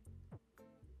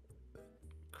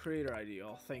 Creator ID.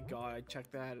 Oh, thank God I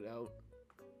checked that out.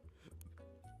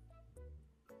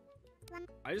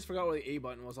 I just forgot where the A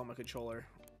button was on my controller.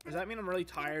 Does that mean I'm really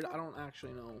tired? I don't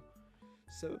actually know.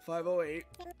 7508.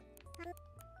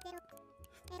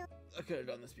 I could have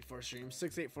done this before stream.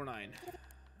 6849.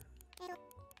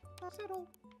 Settle.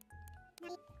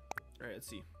 Alright, let's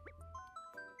see.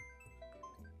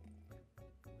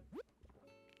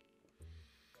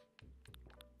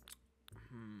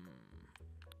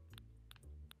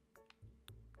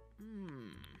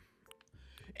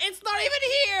 It's not even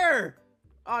here!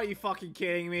 Are you fucking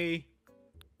kidding me?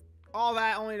 All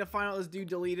that only to find out this dude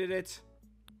deleted it.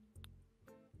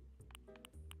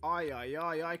 Ay, ay,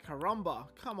 ay, ay, caramba.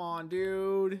 Come on,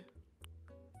 dude.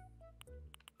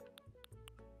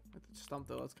 Stump,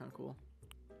 though. That's kind of cool.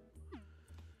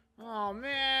 Oh,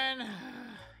 man.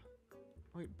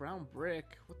 Wait, brown brick.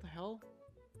 What the hell?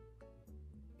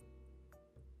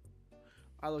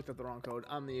 I looked at the wrong code.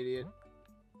 I'm the idiot.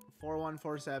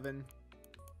 4147.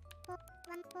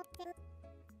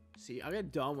 See, I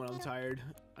get dumb when I'm tired.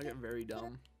 I get very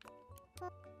dumb.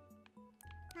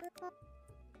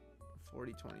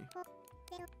 4020.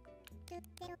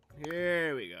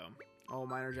 Here we go. Oh,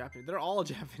 mine are Japanese. They're all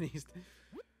Japanese.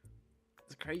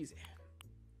 It's crazy.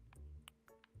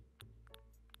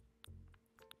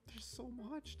 There's so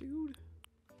much, dude.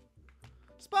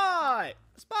 Spot!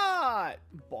 Spot!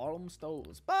 Bottom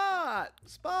stone. Spot!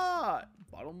 Spot!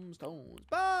 Bottom stone.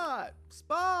 Spot!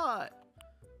 Spot!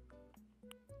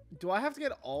 Do I have to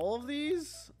get all of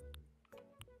these?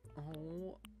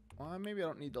 Oh, well, maybe I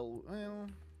don't need the... Well...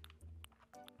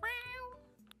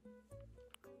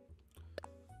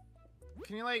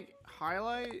 Can you, like,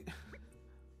 highlight?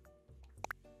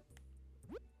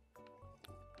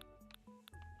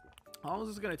 How long is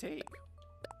this gonna take?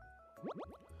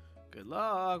 Good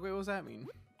luck. Wait, what does that mean?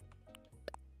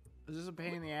 Is this a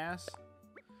pain in the ass?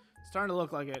 It's starting to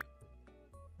look like it.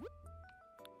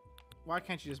 Why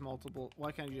can't you just multiple?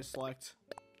 Why can't you just select?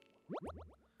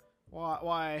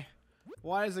 Why?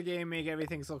 Why does the game make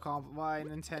everything so complicated? Why,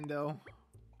 Nintendo?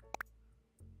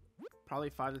 Probably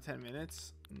 5 to 10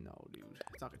 minutes. No, dude,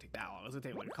 it's not gonna take that long. It's gonna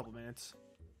take like a couple minutes.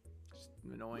 Just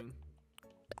annoying.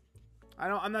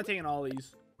 I'm not taking all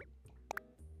these.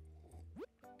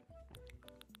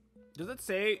 Does it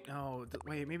say? No.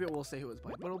 Wait, maybe it will say who it's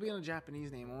by, but it'll be in a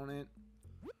Japanese name, won't it?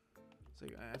 So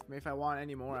if I want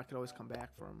any more, I could always come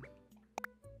back for them.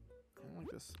 I don't like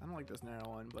this. I don't like this narrow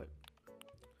one, but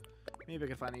maybe I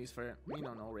can find a use for it. Me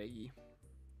no Reggie.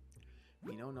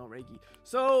 Me no Reggie.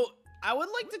 So I would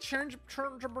like to change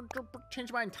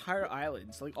my entire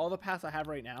islands, like all the paths I have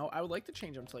right now. I would like to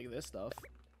change them to like this stuff.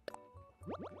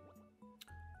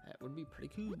 That would be pretty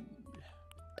cool.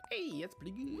 Hey, that's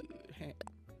pretty good.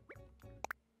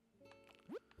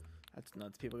 That's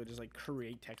nuts. People could just like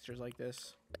create textures like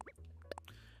this.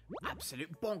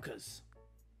 Absolute bonkers.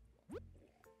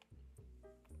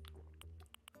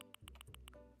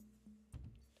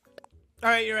 All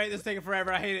right, you're right. This is taking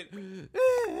forever. I hate it.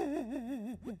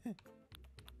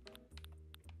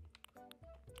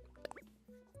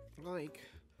 Like,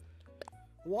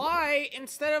 why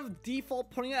instead of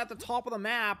default putting it at the top of the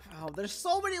map? Oh, there's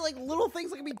so many like little things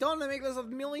that can be done to make this a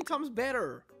million times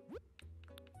better.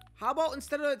 How about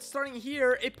instead of it starting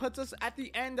here, it puts us at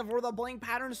the end of where the blank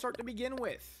patterns start to begin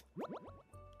with?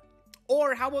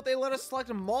 Or how about they let us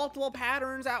select multiple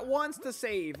patterns at once to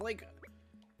save? Like,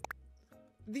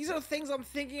 these are the things I'm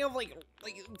thinking of, like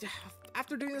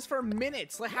after doing this for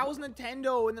minutes. Like, how is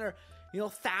Nintendo in their, you know,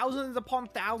 thousands upon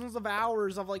thousands of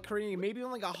hours of like creating, maybe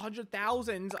even like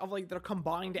 100,000 of like their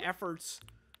combined efforts,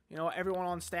 you know, everyone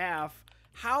on staff.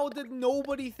 How did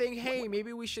nobody think, hey,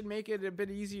 maybe we should make it a bit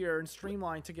easier and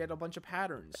streamlined to get a bunch of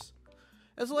patterns?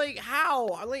 It's like, how?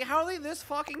 Like, how are they this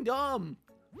fucking dumb?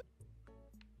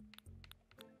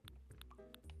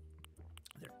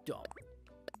 They're dumb.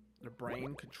 Their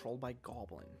brain controlled by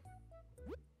Goblin.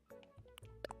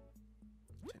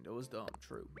 Nintendo is dumb,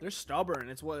 true. They're stubborn,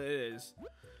 it's what it is.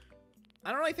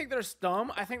 I don't really think they're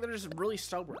dumb. I think they're just really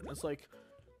stubborn. It's like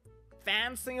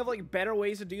fans think of like better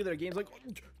ways to do their games. Like,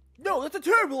 no, that's a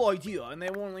terrible idea, and they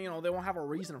won't, you know, they won't have a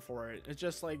reason for it. It's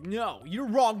just like, no, you're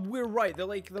wrong, we're right. They're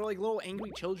like little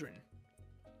angry children.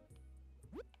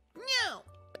 No,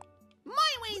 my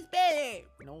way's better.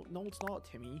 No, no, it's not,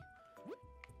 Timmy.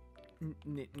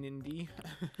 Nindy.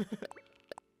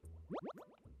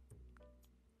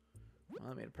 Well,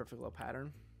 I made a perfect little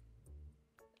pattern.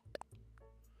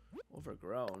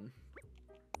 Overgrown.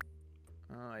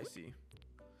 Oh, I see.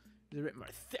 It's a bit more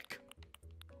thick.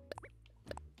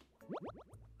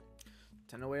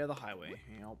 10 away of the highway.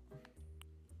 Yep.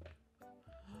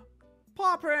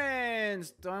 Paw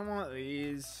prints! Don't want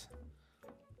these.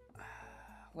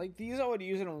 Like, these I would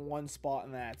use in one spot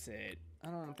and that's it. I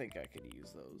don't think I could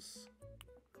use those.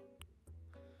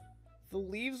 The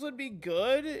leaves would be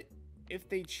good if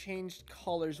they changed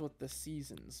colors with the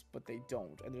seasons, but they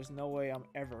don't. And there's no way I'm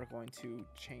ever going to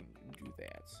do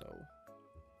that, so.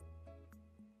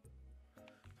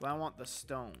 But I want the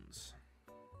stones.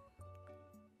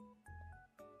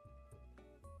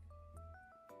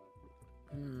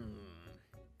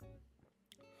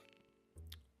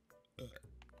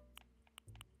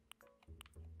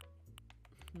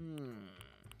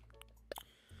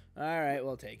 Alright,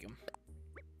 we'll take him.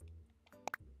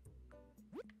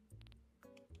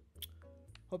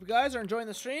 Hope you guys are enjoying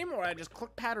the stream, or I just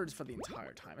click patterns for the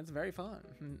entire time. It's very fun.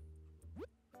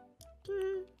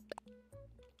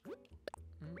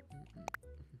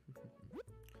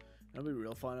 That'll be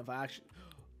real fun if I actually...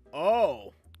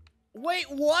 Oh! Wait,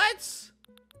 what?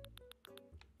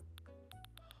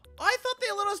 I thought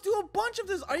they let us do a bunch of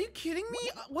this. Are you kidding me?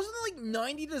 Wasn't it like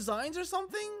 90 designs or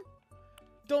something?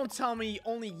 Don't tell me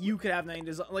only you could have 90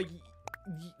 designs.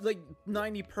 Like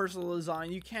 90 personal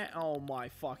design. You can't. Oh my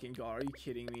fucking god. Are you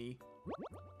kidding me?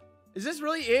 Is this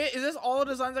really it? Is this all the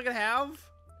designs I could have?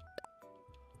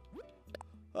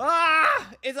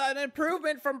 Ah! It's an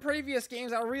improvement from previous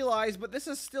games, I realize, but this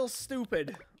is still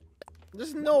stupid.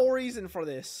 There's no reason for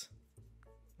this.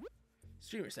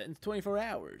 Streamer settings 24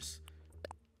 hours.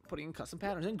 Putting in custom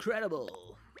patterns.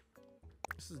 Incredible.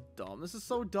 This is dumb. This is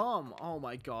so dumb. Oh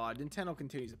my god. Nintendo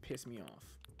continues to piss me off.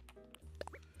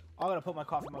 I'm gonna put my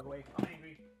coffee mug away. I'm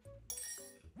angry.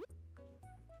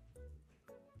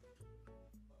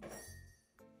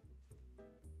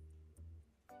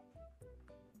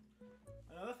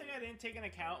 Another thing I didn't take into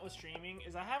account with streaming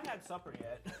is I haven't had supper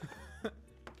yet.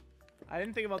 I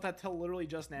didn't think about that till literally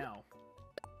just now.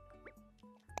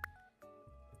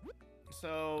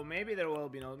 So maybe there will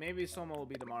be maybe someone will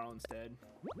be tomorrow instead.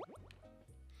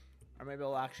 Or maybe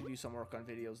I'll actually do some work on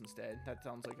videos instead. That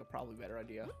sounds like a probably better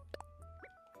idea.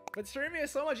 But streaming is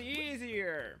so much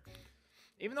easier.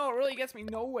 Even though it really gets me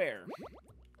nowhere.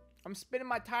 I'm spinning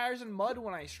my tires in mud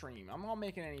when I stream. I'm not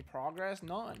making any progress.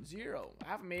 None. Zero. I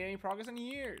haven't made any progress in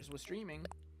years with streaming.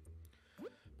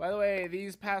 By the way,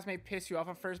 these paths may piss you off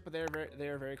at first, but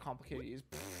they're very complicated to use.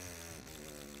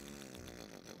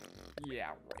 Yeah,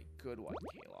 right. Good one,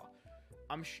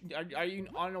 Kayla. Are you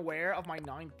unaware of my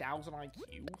 9,000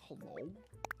 IQ? Hello?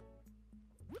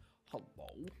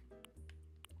 Hello?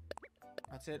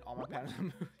 That's it. All my patterns are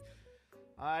moved.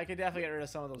 I could definitely get rid of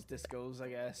some of those discos, I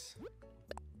guess.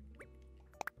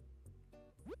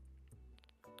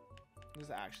 This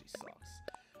actually sucks.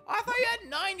 I thought you had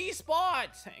 90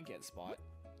 spots! I didn't get a spot.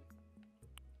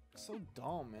 So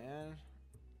dumb, man.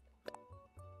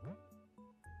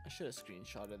 I should have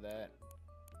screenshotted that.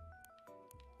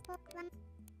 Oh my god.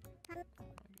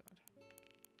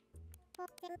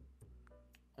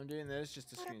 I'm doing this just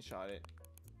to screenshot it.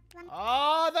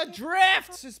 Oh, the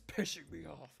drift is pissing me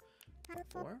off.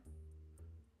 4?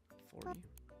 40.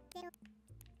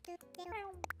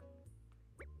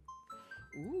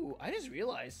 Ooh, I just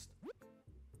realized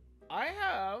I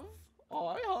have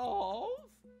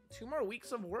 2 more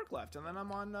weeks of work left, and then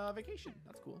I'm on vacation.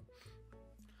 That's cool.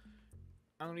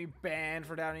 I'm gonna be banned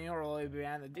for doubting you, or will I be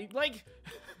banned the deep? Like,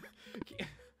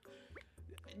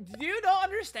 do you not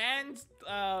understand?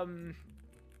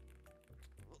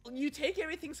 You take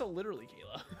everything so literally,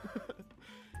 Kayla.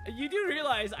 You do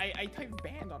realize I typed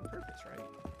banned on purpose, right?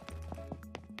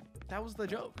 That was the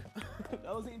joke.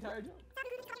 That was the entire joke.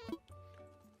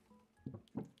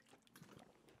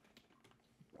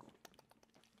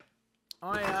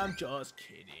 I am just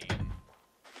kidding.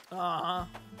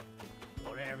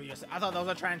 Whatever you say. I thought that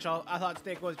was a tarantula. I thought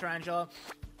Stick was tarantula.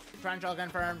 Tarantula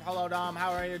confirmed. Hello, Dom.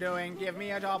 How are you doing? Give me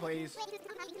a job, please.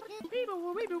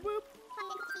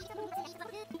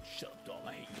 Shut up, Dom.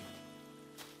 I hate you.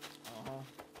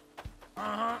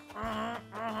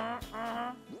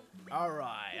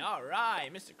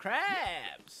 Alright, Mr.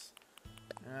 Krabs.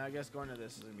 I guess going to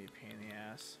this is gonna be a pain in the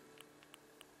ass.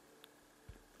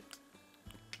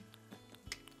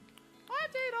 I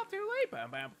stayed up too late.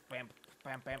 Bam, bam, bam,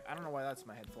 bam, bam. I don't know why that's in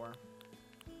my head for.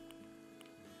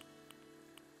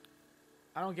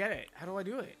 I don't get it. How do I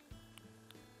do it?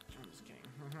 I'm just kidding.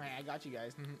 I got you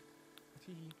guys.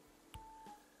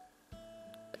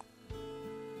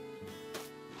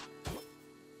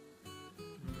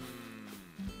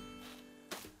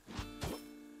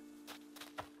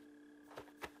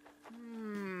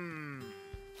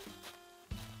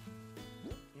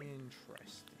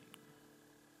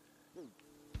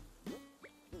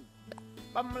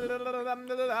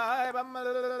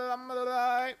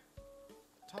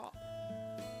 Top.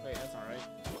 Wait, that's not right.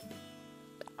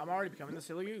 I'm already becoming the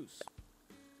silly goose.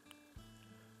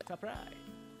 Top right.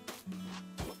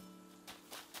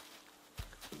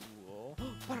 Cool.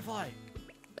 Butterfly!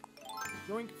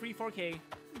 Going free 4K.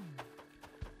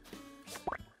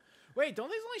 Wait, don't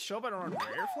these only show up on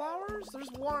rare flowers? There's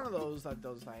one of those that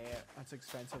does that. That's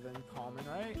expensive and common,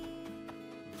 right?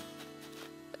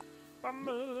 I'm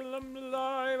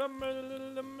alive, I'm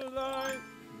alive.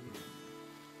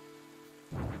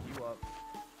 You up.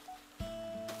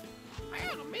 I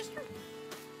have a mister.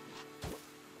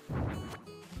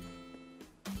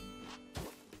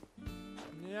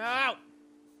 No!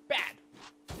 Bad!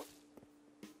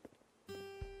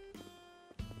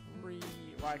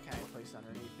 Why can't I place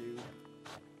underneath, dude?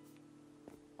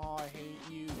 I hate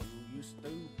you, you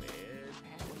stupid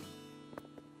patty.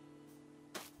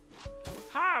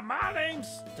 Hi, my name's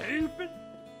Stupid.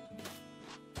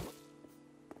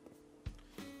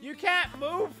 You can't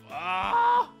move.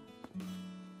 Ah!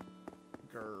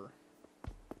 Grr.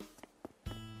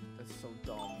 That's so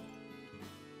dumb.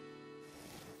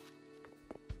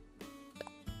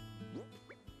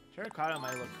 Terracotta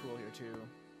might look cool here too.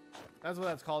 That's what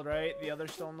that's called, right? The other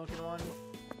stone-looking one. Or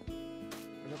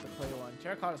is that the clay one?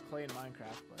 Terracotta's clay in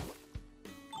Minecraft, but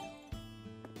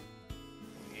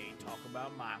we ain't talk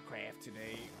about Minecraft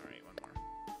today. All right, one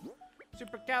more.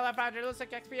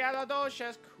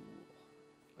 Supercalifragilisticexpialidocious. Cool.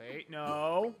 Wait,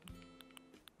 no.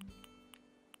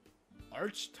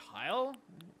 Arch tile?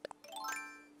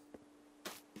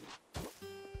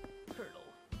 Turtle.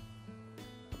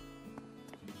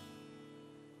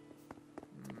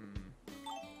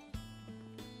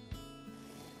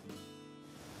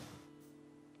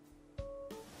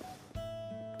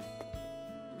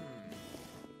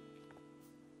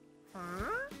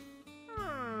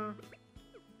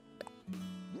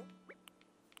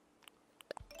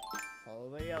 Follow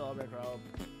the yellow brick road.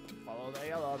 Follow the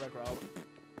yellow brick road.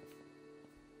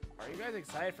 Are you guys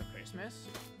excited for Christmas?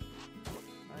 I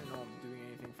don't know if I'm doing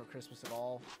anything for Christmas at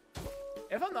all.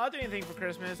 If I'm not doing anything for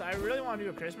Christmas, I really want to do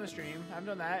a Christmas stream. I haven't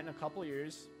done that in a couple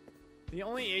years. The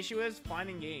only issue is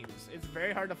finding games. It's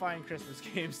very hard to find Christmas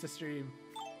games to stream.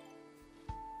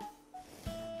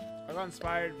 I got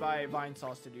inspired by Vine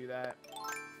Sauce to do that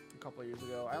a couple years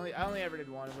ago. I only ever did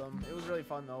one of them. It was really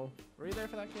fun though. Were you there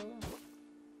for that, Kayla?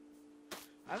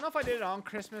 I don't know if I did it on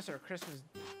Christmas or Christmas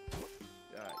Eve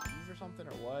or something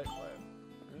or what, but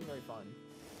it was very fun.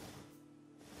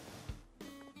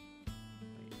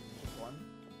 Just one.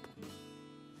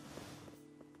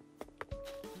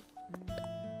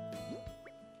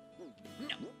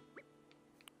 No.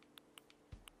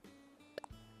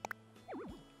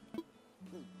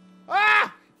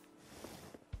 Ah!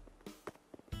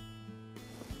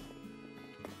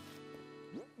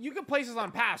 You can place this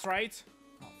on pass, right?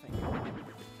 Oh, thank you.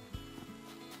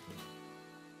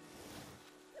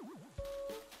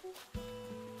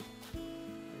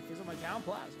 Town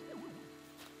Plaza.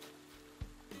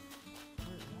 Okay,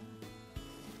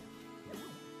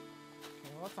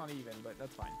 well, that's not even, but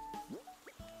that's fine.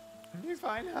 He's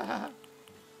fine. On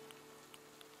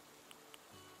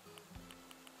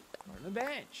the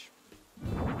bench.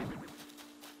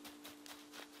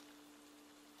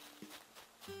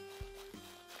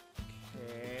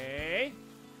 Okay.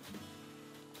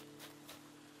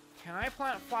 Can I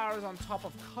plant flowers on top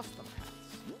of custom paths?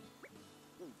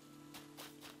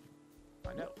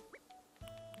 No.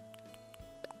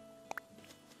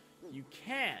 You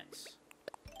can't.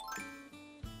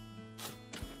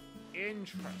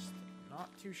 Interesting. Not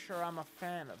too sure I'm a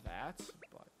fan of that,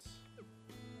 but...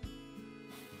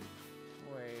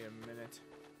 Wait a minute.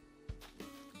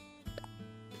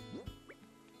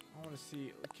 I want to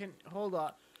see... Hold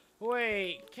on.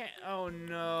 Wait, oh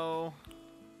no.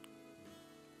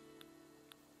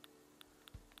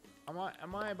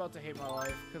 Am I about to hate my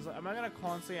life? Because am I gonna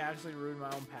constantly actually ruin my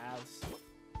own paths?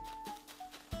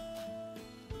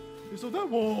 So that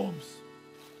worms.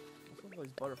 What's with all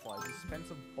these butterflies?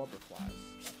 Expensive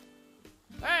butterflies.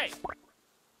 Hey!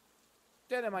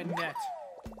 dead in my net.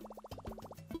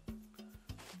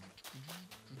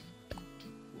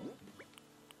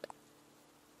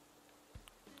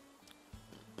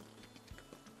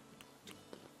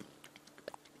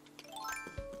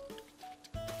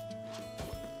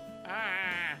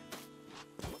 Ah.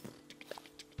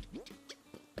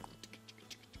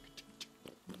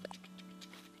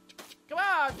 Come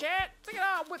on, chat. Take it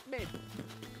on with me.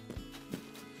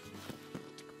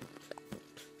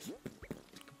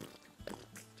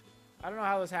 I don't know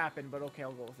how this happened, but okay,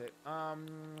 I'll go with it.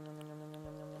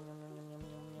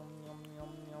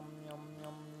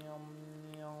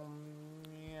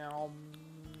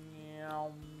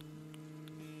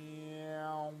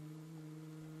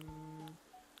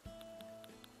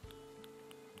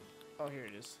 Oh, here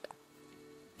it is.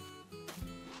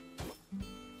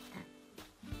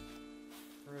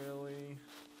 Really?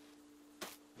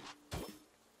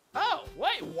 Oh,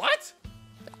 wait, what?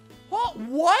 Oh,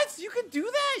 what? You could do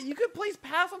that? You could place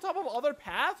paths on top of other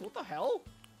paths? What the hell?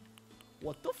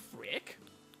 What the frick?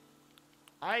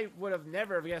 I would have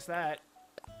never have guessed that.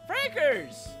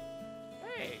 Frankers!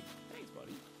 Hey, thanks,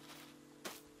 buddy.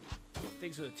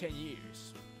 Thanks for the 10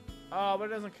 years. Oh, but it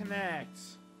doesn't connect.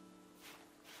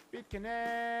 Bit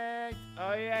connect.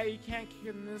 Oh, yeah, you can't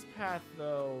get in this path,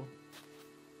 though.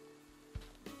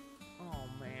 Oh,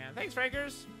 man. Thanks,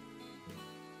 Frankers.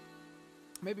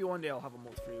 Maybe one day I'll have a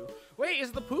mold for you. Wait,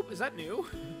 is the poop? Is that new?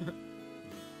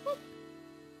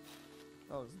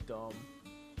 That was dumb.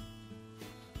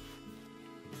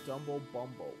 Dumbo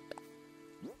Bumbo.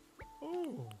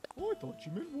 Oh, I thought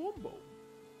you meant Wumbo.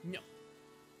 No.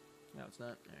 No, it's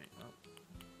not. Alright, well.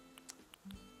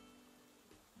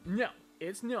 No,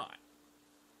 it's not.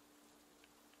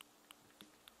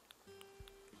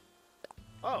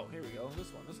 Oh, here we go.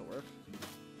 This one. This'll work.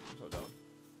 I'm so dumb.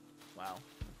 Wow.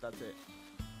 That's it.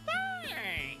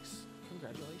 Thanks!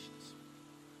 Congratulations.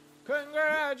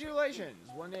 Congratulations!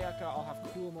 One day I'll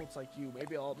have cool emotes like you.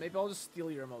 Maybe I'll just steal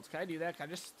your emotes. Can I do that? Can I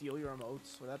just steal your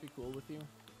emotes? Would that be cool with you?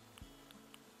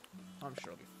 I'm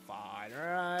sure it'll be fine,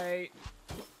 alright?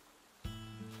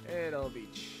 It'll be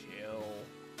chill.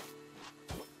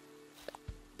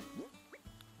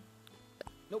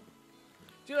 Nope.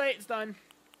 Too late, it's done.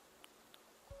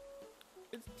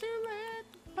 It's too late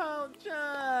to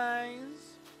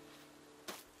apologize.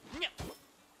 No.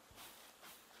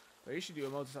 But you should do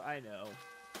emotes. I know.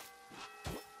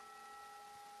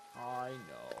 I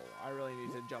know. I really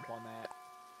need to jump on that.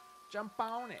 Jump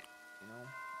on it. You know.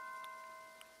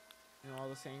 You know how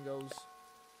the saying goes.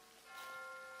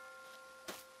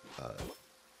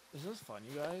 Is this fun,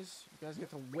 you guys? You guys get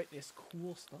to witness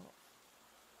cool stuff.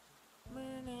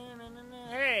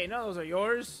 Hey, no, those are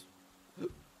yours.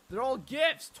 They're all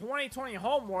gifts. 2020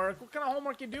 homework. What kind of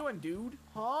homework you doing, dude?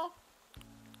 Huh?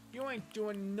 You ain't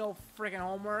doing no freaking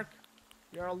homework.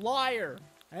 You're a liar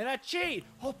and a cheat.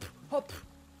 Hop, hop.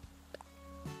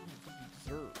 You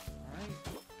deserve, alright?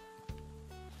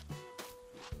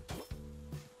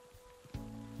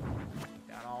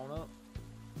 Down on up.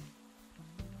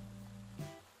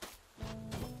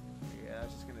 Yeah,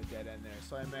 that's just gonna dead end there.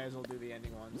 So I may as well do the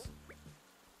ending ones.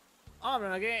 I'm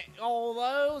gonna get all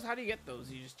those. How do you get those?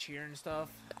 You just cheer and stuff.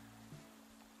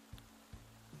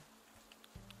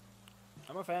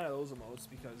 I'm a fan of those emotes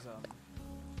because they help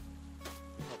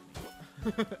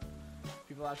me.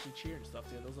 People actually cheer and stuff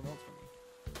to get those emotes for me.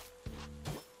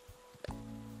 I'm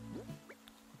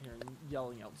hearing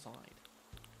yelling outside.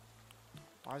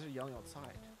 Why is there yelling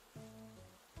outside?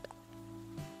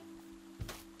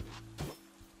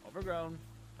 Overgrown.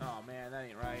 Oh man, that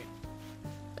ain't right.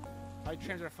 Hype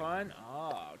trains are fun.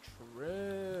 Oh,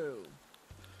 true.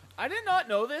 I did not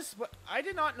know this, but I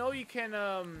did not know you can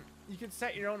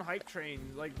set your own hype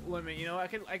train like limit. You know, I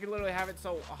could literally have it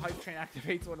so a hype train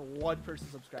activates when one person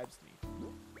subscribes to me.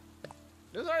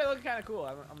 This is already looking kind of cool.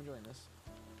 I'm enjoying this.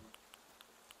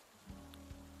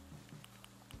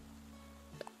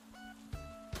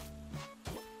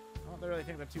 I don't really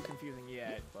think they're too confusing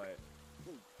yet, but.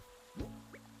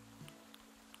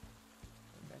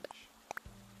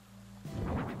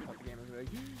 I thought the game was gonna be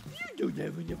like, you don't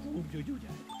have enough room to do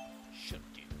that. Shut up,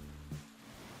 dude.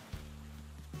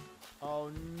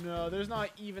 Oh no, there's not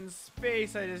even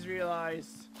space, I just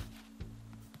realized.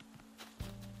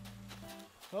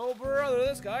 Oh brother,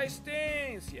 this guy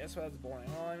stinks! Yes, well, that's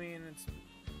boring. Well, I mean, it's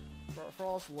for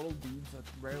all us little dudes that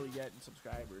rarely get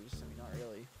subscribers. I mean, not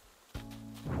really.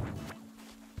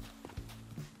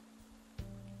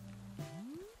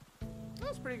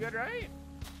 That's pretty good, right?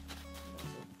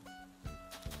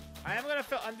 I am gonna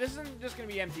fill. This isn't just gonna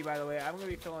be empty, by the way. I'm gonna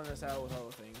be filling this out with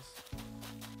other things.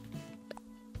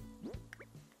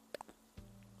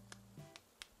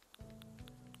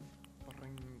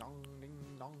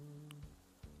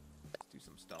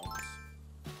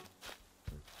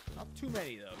 too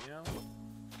many, though, you know?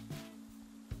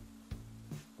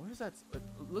 What is that? It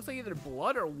looks like either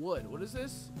blood or wood. What is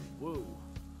this? Whoa.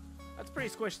 That's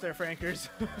pretty squished there, Frankers.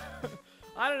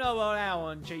 I don't know about that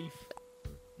one, Chief.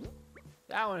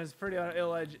 That one is pretty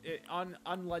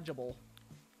unlegible.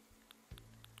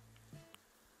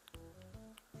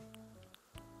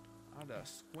 I had to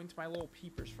squint my little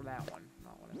peepers for that one.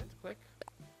 Not what I meant to click.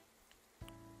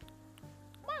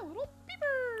 My little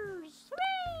peepers!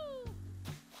 Hooray!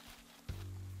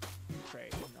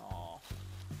 Trade. No.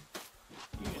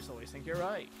 You just always think you're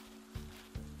right.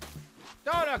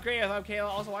 No, not great. I thought Kayla.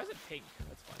 Also, why is it pink?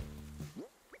 That's funny.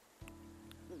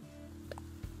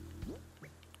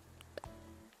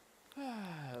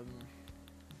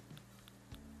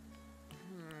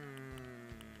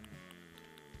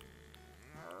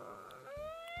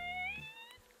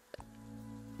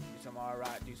 Do some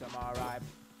alright. Do some alright.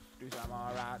 Do some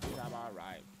alright. Do some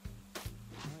alright. The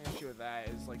only issue with that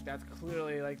is like that's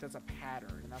clearly like that's a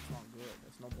pattern, and that's not good.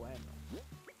 That's no bueno.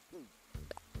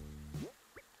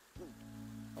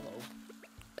 Hello.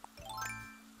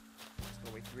 Let's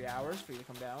go wait 3 hours for you to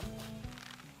come down.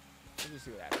 Let's just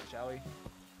see what happens, shall we?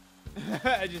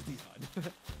 Just be fun.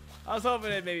 I was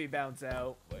hoping it'd maybe bounce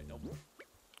out, but nope.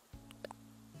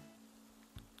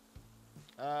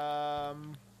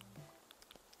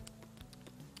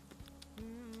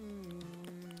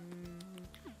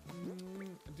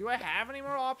 Do I have any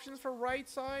more options for right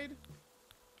side?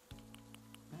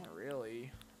 Not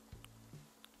really.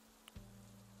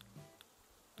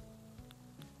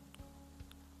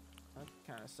 That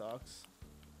kind of sucks.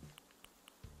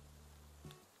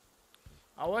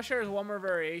 I wish there was one more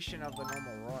variation of the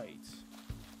normal right.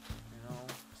 You know?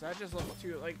 Because that just looks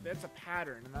too, like, that's a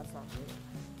pattern, and that's not good.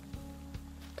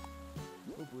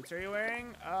 What boots are you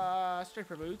wearing?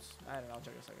 Stripper boots. I don't know, I'll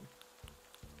check in a second.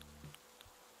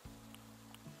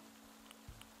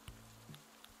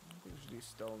 I think there should be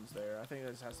stones there. I think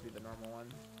this has to be the normal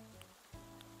one.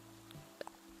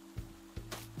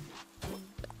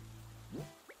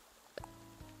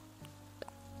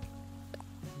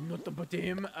 Not but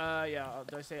him. Yeah,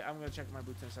 did I say I'm gonna check my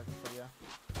boots in a second for you?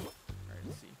 Alright,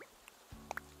 let's see.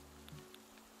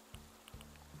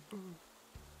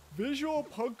 Visual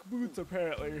punk boots,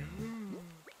 apparently.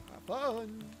 Have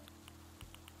fun.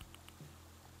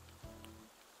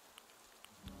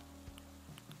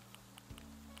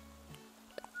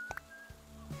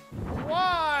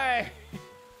 Why?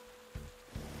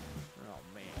 Oh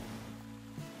man.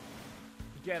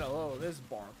 Get a load of this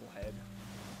barnacle head.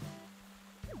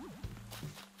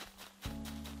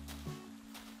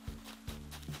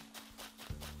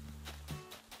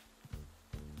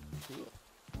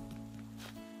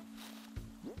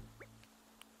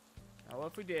 Now, what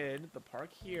if we did the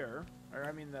park here, or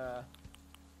I mean the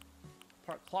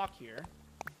park clock here?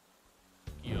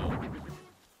 Yo.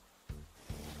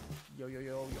 Yo, yo,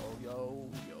 yo, yo, yo,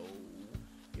 yo.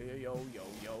 Yo, yo, yo, yo,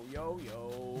 yo, yo,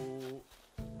 yo.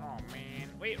 Oh, man.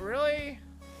 Wait, really?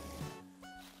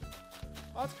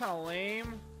 Oh, that's kind of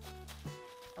lame.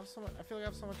 I feel like I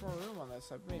have so much more room on this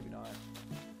side. Maybe not.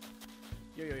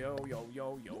 Yo, yo, yo, yo,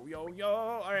 yo, yo, yo, yo.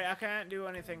 Alright, I can't do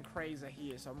anything crazy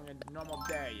here, so I'm gonna do normal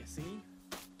day, you see?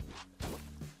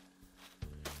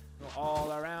 Go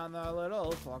all around the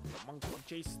little clock, the monkey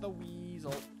chase the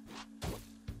weasel.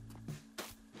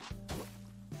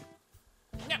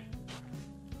 No!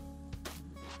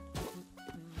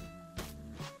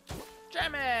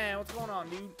 Jammin'! What's going on,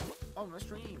 dude? Oh, my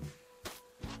stream.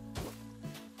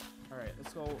 Alright,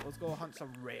 let's go hunt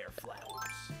some rare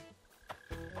flowers.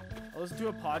 I listened to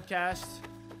a podcast,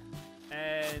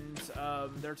 and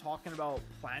they're talking about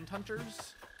plant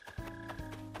hunters.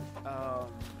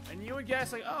 And you would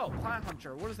guess, like, oh, plant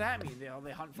hunter, what does that mean?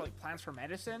 They hunt for, like, plants for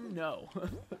medicine? No.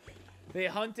 They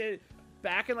hunted,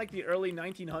 back in, like, the early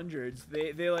 1900s,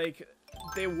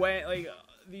 they went, like,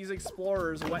 these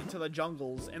explorers went to the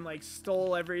jungles and, like,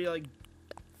 stole every, like,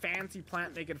 fancy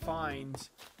plant they could find,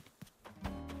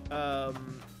 to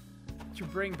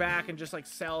bring back and just like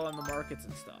sell on the markets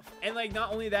and stuff. And like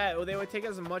not only that, they would take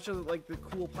as much of like the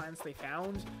cool plants they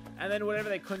found, and then whatever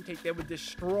they couldn't take, they would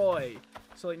destroy,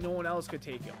 so like no one else could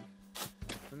take them.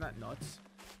 Isn't that nuts?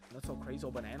 That's so crazy,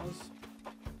 old bananas.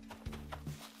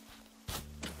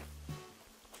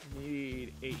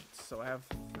 Need 8, so I have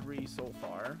 3 so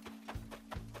far.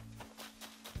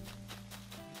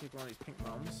 Take one of these pink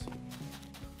mums.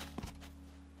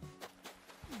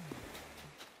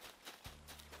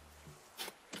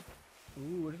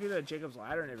 Ooh, what if we had a Jacob's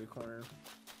ladder in every corner?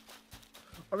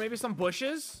 Or maybe some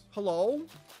bushes? Hello?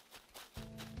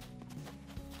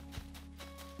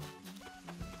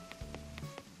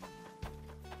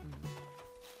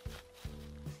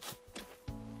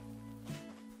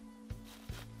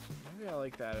 Maybe I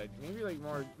like that. Maybe like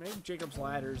more. Maybe Jacob's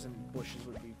ladders and bushes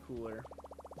would be cooler.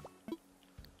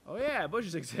 Oh yeah,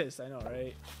 bushes exist. I know,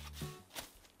 right?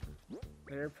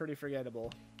 They're pretty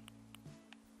forgettable.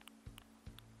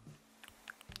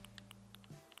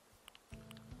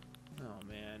 Oh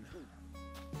man, I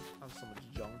have so much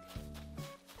junk.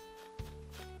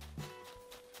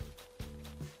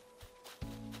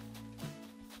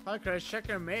 Hi Chris, check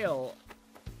your mail.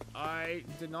 I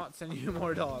did not send you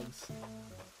more dogs.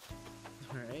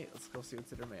 Alright, let's go see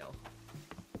what's in her mail.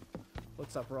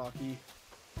 What's up, Rocky?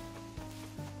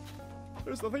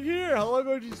 There's nothing here! How long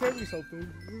ago did you send me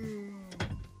something?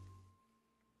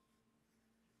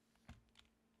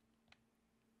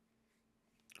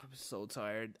 I'm so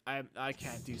tired. I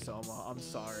can't do Soma. I'm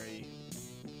sorry.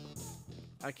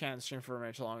 I can't stream for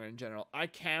much longer in general. I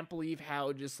can't believe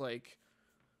how just like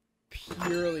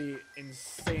purely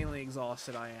insanely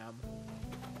exhausted I am.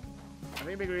 I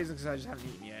think a big reason because I just haven't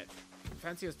eaten yet.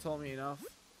 Fancy has told me enough.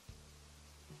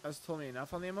 Has told me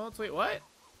enough on the emotes. Wait, what?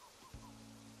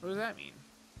 What does that mean?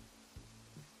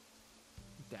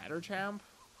 Datter champ?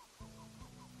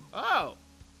 Oh!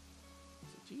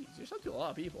 Jeez, you're sub to a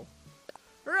lot of people.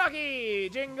 Rocky!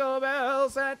 Jingle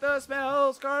bells, Santa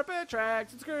smells, carpet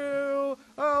tracks and screw.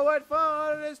 Oh, what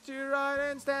fun it is to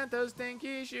ride in Santa's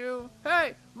stinky shoe.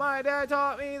 Hey, my dad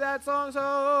taught me that song, so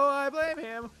I blame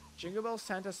him. Jingle bells,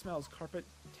 Santa smells, carpet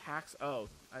tacks. Oh,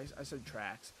 I said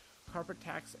tracks. Carpet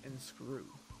tacks and screw.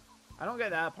 I don't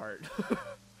get that part.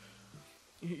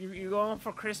 you going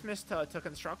for Christmas to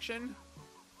construction?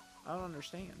 I don't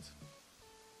understand.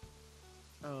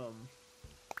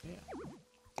 Yeah.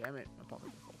 Damn it, my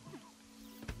pockets are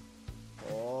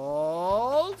full.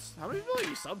 Hold! How many people are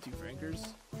you sub to,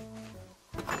 Frankers?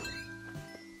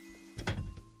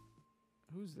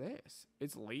 Who's this?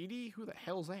 It's Lady? Who the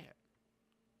hell's that?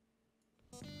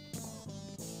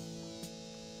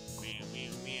 Meow,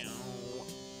 meow, meow.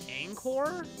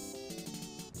 Anchor?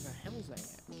 Who the hell's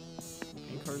that?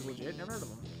 Anchor's legit? Never heard of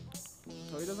him.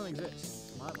 So he doesn't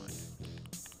exist, in my mind.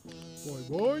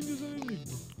 My mind is an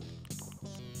enigma.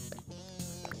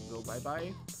 Go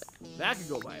bye-bye. That could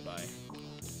go bye-bye.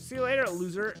 See you later,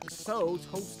 loser. So,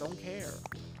 totes don't care.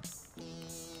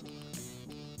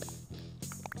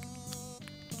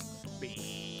 Meow,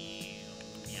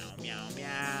 meow,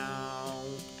 meow.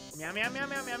 Meow, meow, meow,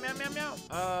 meow, meow, meow, meow, meow.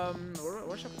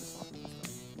 Where should I put this on?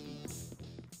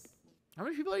 How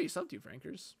many people are you sub to,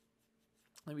 Frankers?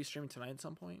 Maybe stream tonight at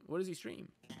some point. What does he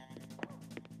stream?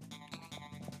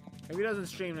 If he doesn't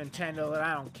stream Nintendo, then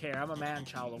I don't care. I'm a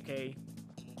man-child, okay?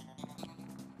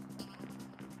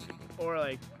 Or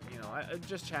like, you know,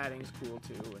 just chatting's cool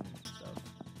too and stuff.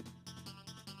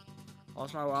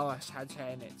 Lost my wireless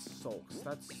headset and it sulks.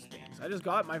 That stinks. I just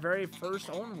got my very first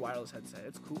own wireless headset.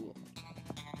 It's cool.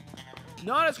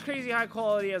 Not as crazy high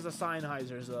quality as the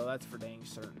Sennheisers though. That's for dang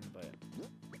certain. But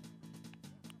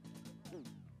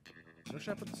where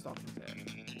should I put the stockings at?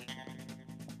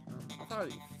 I thought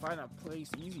I'd find a place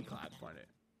easy clap for it.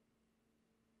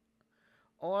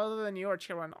 All other than your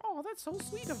children. Oh, that's so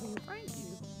sweet of you. Thank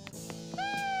you.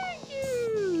 Thank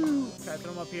you. Can I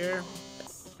throw them up here?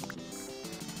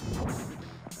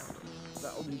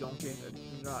 That will be donkey.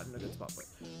 Not in a good spot, but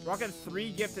rocking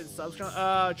 3 gifted subs.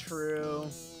 True.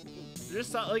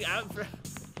 Just like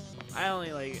I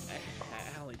only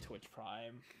Twitch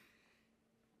Prime.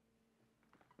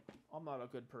 I'm not a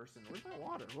good person. Where's my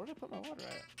water? Where did I put my water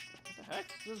at? What the heck?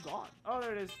 It's just gone. Oh,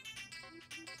 there it is.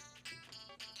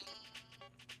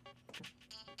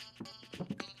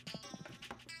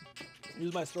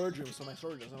 Use my storage room so my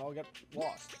storage doesn't all get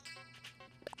lost.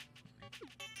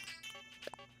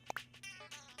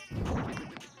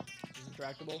 Is it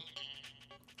tractable?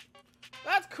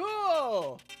 That's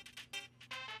cool!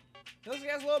 Those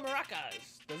guys little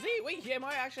maracas. Does he? Wait, he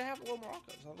might actually have little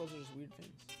maracas. I thought those are just weird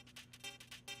things.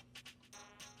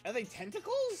 Are they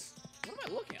tentacles? What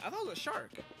am I looking at? I thought it was a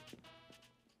shark.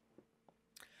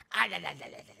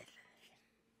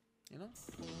 You know?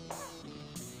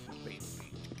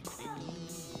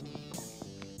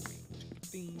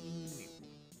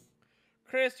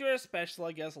 Chris, you're special,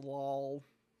 I guess. Lol.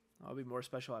 I'll be more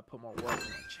special. I put more work in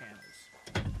my channels.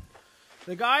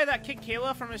 The guy that kicked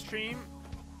Kayla from his stream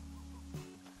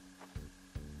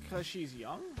because she's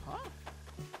young? Huh?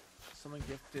 Someone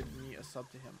gifted me a sub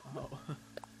to him. Oh.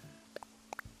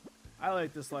 I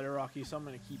like this letter, Rocky, so I'm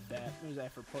going to keep that. There's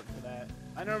effort put into that.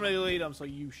 I normally lead them, so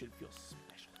you should feel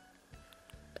special.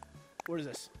 What is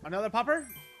this? Another popper?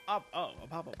 Oh, a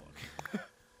pop-up book.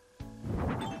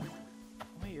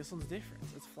 Wait, this one's different.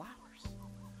 It's flowers.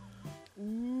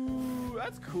 Ooh,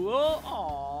 that's cool.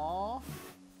 Aww.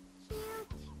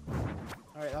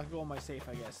 Alright, That'll go in my safe,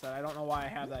 I guess. That I don't know why I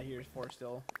have that here for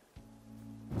still.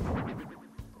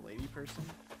 The lady person.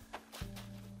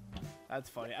 That's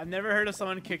funny. I've never heard of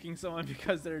someone kicking someone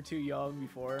because they're too young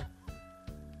before.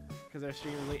 Because their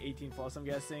stream is like 18 plus, I'm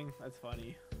guessing. That's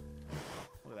funny.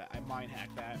 Look at that. I mind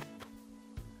hacked that.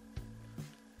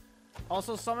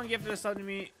 Also, someone gifted a sub to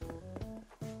me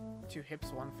to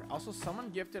Hips One Friend. Also, someone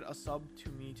gifted a sub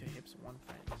to me to Hips One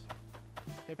Friend.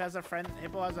 Hippo has a friend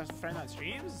that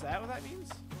streams? Is that what that means?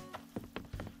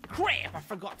 Crap! I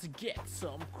forgot to get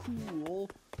some cool.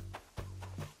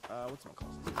 What's my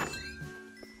calls?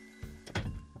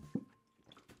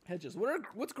 Hedges.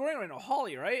 What's growing right now?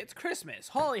 Holly, right? It's Christmas.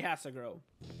 Holly has to grow.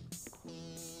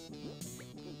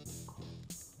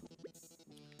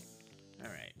 All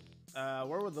right.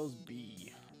 Where would those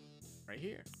be? Right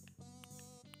here.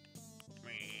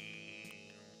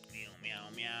 Meow, meow,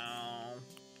 meow.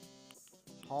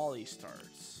 Holly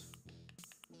starts.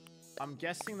 I'm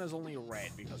guessing there's only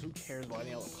red because who cares about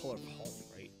any other color of holly,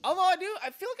 right? Although I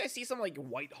feel like I see some like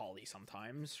white holly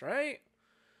sometimes, right?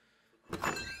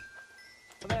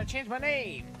 But then I changed my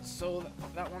name, so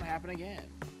that won't happen again.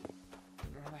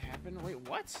 Will that happen? Wait,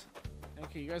 what?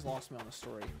 Okay, you guys lost me on the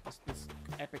story. This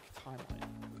epic timeline.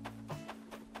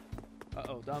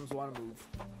 Uh-oh, Dumbs want to move.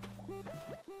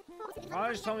 Oh,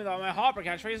 just told me that my hopper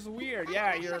catchphrase is weird.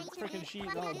 Yeah, you're a freaking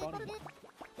sheep, not a bunny.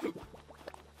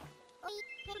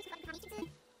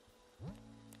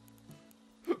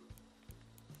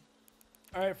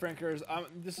 Alright, Frankers,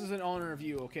 this is in honor of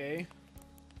you, okay?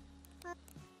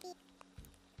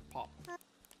 Pop.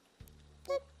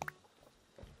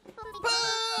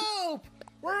 Boop!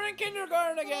 We're in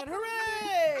kindergarten again!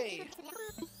 Hooray!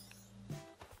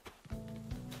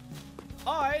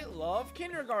 I love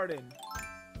kindergarten.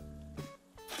 It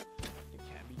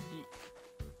can't be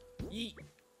yeet. Yeet!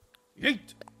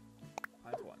 Yeet!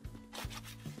 Plant one.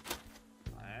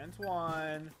 Plant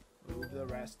one. Move the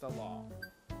rest along.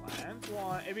 Plant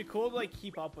one. It'd be cool to like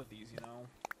keep up with these, you know?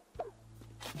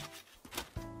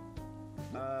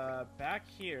 Back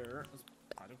here, let's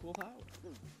find a cool flower.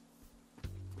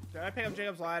 Did I pick up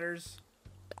Jacob's ladders?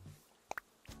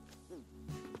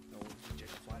 No,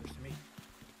 Jacob's ladders to me.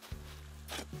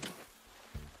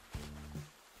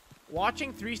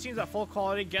 Watching 3 streams at full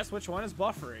quality, guess which one is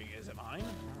buffering? Is it mine? I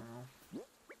don't know.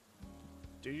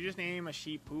 Did you just name a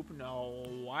sheep poop? No.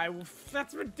 Why?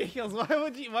 That's ridiculous. Why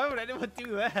would anyone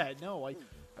do that? No, I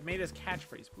made his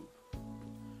catchphrase poop.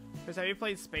 Chris, have you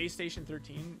played Space Station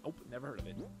 13? Oh, never heard of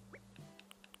it.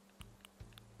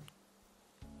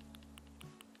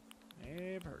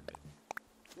 Never heard of it.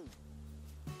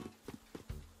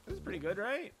 This is pretty good,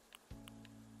 right?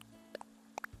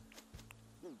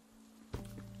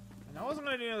 And I wasn't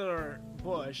going to do another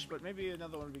bush, but maybe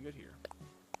another one would be good here.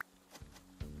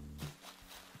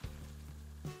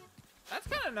 That's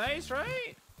kind of nice,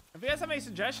 right? If you guys have any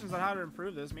suggestions on how to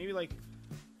improve this, maybe like...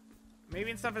 Maybe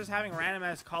instead of just having random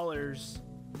ass colors,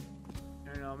 I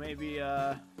don't know, maybe,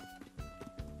 let's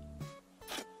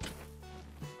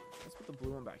put the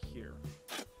blue one back here.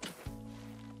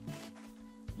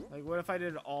 Like, what if I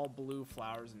did all blue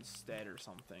flowers instead or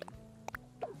something?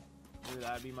 Maybe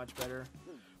that'd be much better.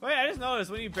 Wait, I just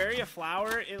noticed when you bury a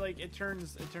flower, it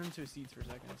turns to seeds for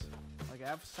seconds. Like, I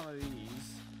have some of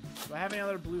these. Do I have any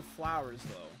other blue flowers,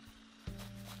 though?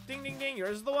 Ding, ding, ding,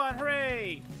 yours is the one,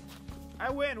 hooray! I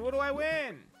win. What do I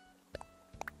win?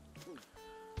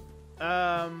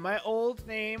 My old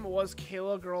name was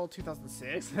Kayla Girl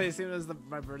 2006. I assume it was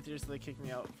my birth year, so they kicked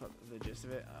me out for the gist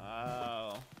of it.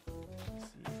 Oh.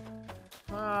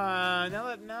 Now I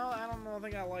don't know. I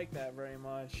think I like that very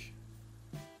much.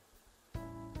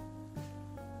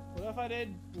 What if I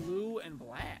did blue and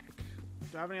black?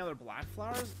 Do I have any other black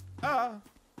flowers?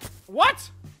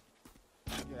 What?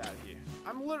 Get out of here.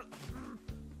 I'm literally.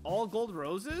 All gold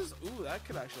roses? Ooh, that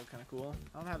could actually look kind of cool.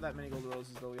 I don't have that many gold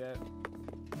roses though yet.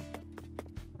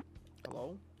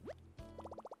 Hello?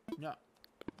 No.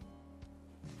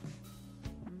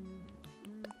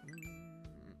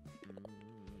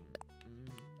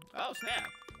 Oh, snap.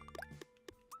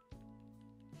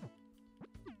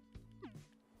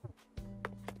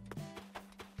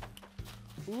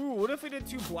 Ooh, what if we did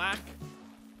 2 black?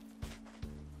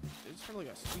 It's for like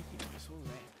a squeaky noise. What was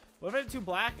that? What if I did 2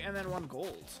 black and then 1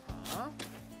 gold? Huh?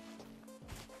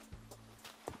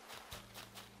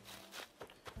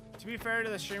 To be fair to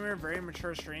the streamer, very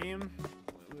mature stream.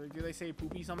 Do they say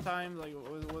poopy sometimes? Like,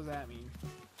 what does that mean?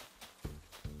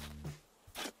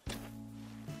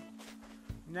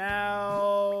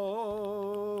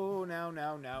 No.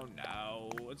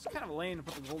 It's kind of lame to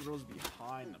put the gold rose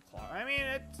behind the plot. I mean,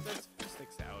 it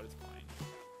sticks out. It's fine.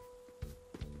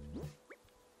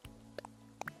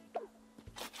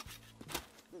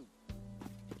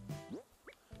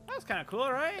 That's kind of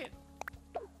cool, right?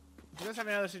 If you guys have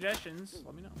any other suggestions,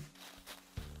 let me know.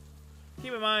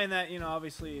 Keep in mind that, you know,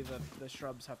 obviously the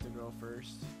shrubs have to grow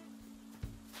first.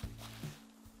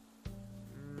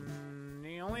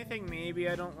 The only thing maybe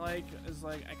I don't like is,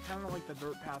 like, I kind of don't like the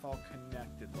dirt path all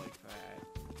connected like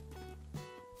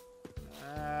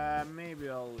that. Maybe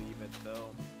I'll leave it,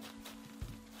 though.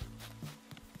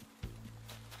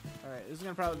 Alright, this is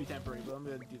going to probably be temporary, but I'm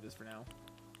going to do this for now.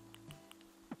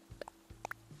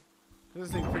 This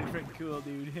thing's pretty freaking cool,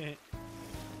 dude.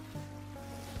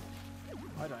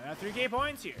 I don't have 3K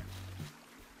points here.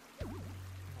 Well,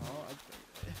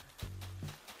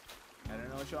 I don't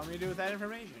know what you want me to do with that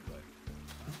information, but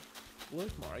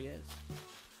look more, I guess.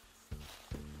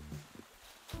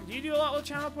 Do you do a lot with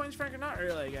channel points, Frank, or not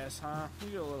really, I guess, huh? You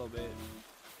do a little bit.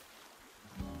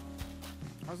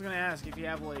 I was gonna ask if you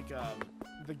have, like,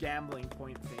 the gambling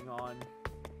point thing on.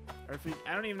 Or if you,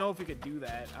 I don't even know if you could do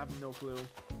that. I have no clue.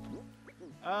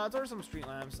 Let's order some street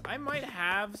lamps. I might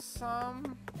have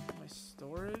some in my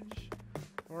storage.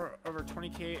 Or over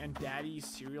 20K and Daddy's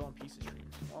cereal and pizza stream.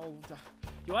 Oh,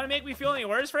 you want to make me feel any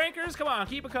worse, Frankers? Come on,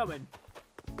 keep it coming.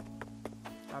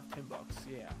 I have $10,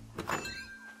 yeah.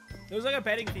 There's like a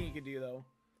betting thing you could do, though.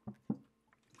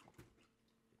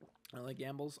 I like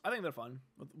gambles. I think they're fun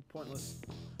with pointless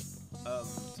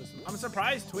systems. I'm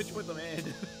surprised Twitch put them in,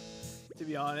 to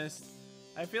be honest.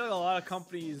 I feel like a lot of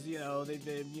companies, you know, they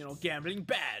you know, gambling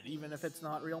bad, even if it's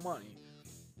not real money.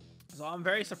 So I'm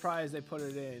very surprised they put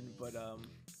it in, but I'll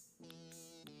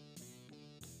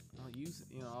use,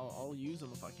 you know, I'll use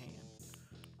them if I can.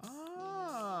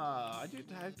 Ah, I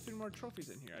have 3 more trophies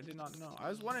in here. I did not know. I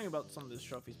was wondering about some of these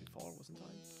trophies before, wasn't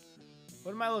I?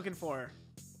 What am I looking for?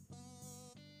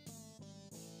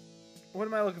 What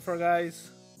am I looking for, guys?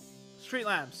 Street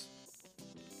lamps.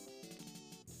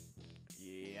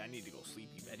 Yeah, I need to go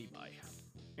sleepy Betty bye.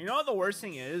 You know what the worst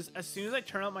thing is? As soon as I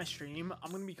turn on my stream,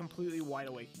 I'm going to be completely wide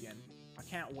awake again. I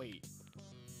can't wait.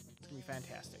 It's going to be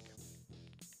fantastic.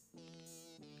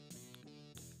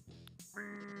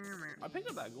 I picked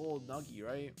up that gold nugget,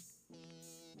 right?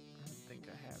 I don't think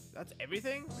I have. That's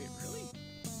everything? Wait, really?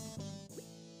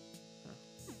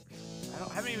 Huh.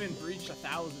 I haven't even breached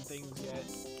 1,000 things yet.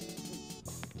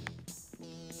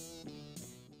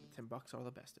 $10 are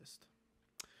the bestest.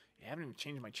 Yeah, I haven't even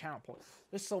changed my channel point.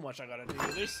 There's so much I gotta do.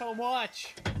 There's so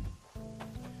much!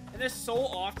 And there's so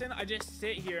often I just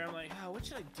sit here, I'm like, oh, what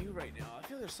should I do right now? I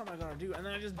feel like there's something I gotta do, and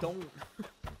then I just don't.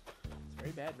 It's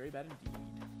very bad indeed.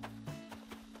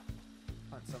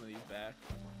 Hunt some of these back.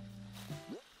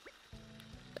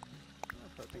 I'll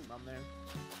put a pink mom there.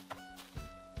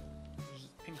 There's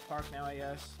just pink park now, I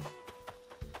guess.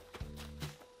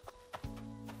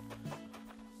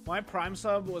 My prime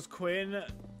sub was Quinn,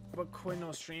 but Quinn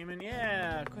was streaming.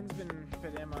 Yeah, Quinn's been a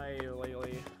bit MIA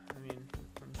lately. I mean,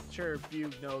 I'm sure you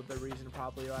know the reason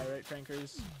probably why, right,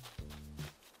 Frankers?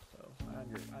 So, I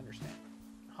understand.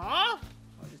 Huh?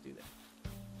 I'll just do that.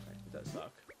 Right, it does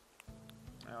suck.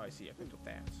 Oh, I see. I picked up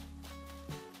that.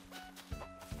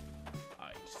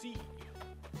 I see.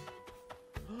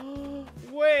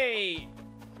 Wait!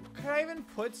 Can I even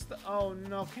put oh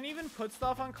no, can you even put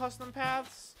stuff on custom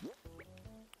paths?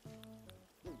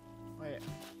 Wait,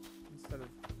 instead of...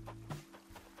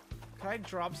 Can I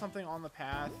drop something on the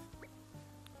path?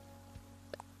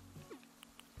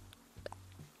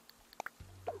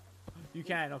 You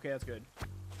can, okay, that's good.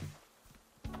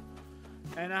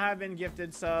 And I have been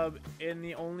gifted sub in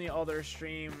the only other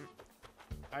stream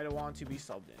I don't want to be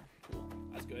subbed in. Cool,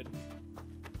 that's good.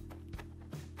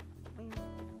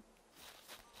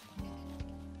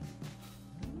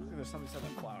 There's something said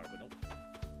that flower, but nope.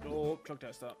 Oh, truck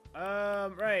test up.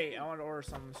 Right. I want to order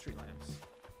some street lamps.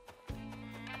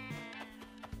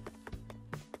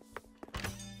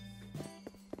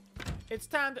 It's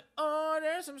time to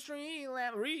order some street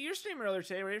lamps. Your stream earlier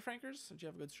today, right, Frankers? Did you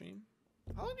have a good stream?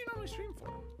 How long do you normally stream for?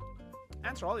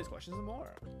 Answer all these questions and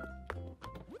more.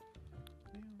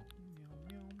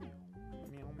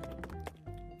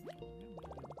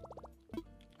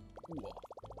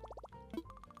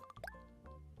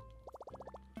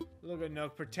 Look at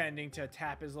Nook pretending to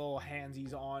tap his little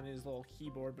handsies on his little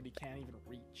keyboard, but he can't even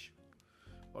reach.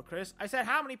 Well, Chris, I said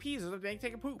how many P's does it make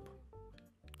take a poop?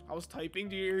 I was typing.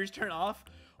 Do your ears turn off?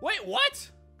 Wait,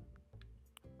 what?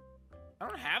 I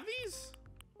don't have these?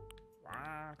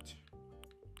 What?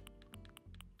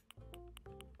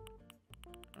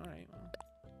 Alright, well.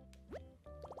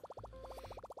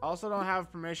 I also don't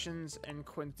have permissions in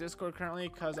Quinn's Discord currently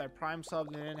because I prime subbed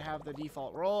and didn't have the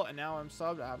default role, and now I'm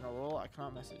subbed, I have no role, I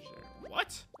cannot message there.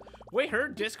 What? Wait, her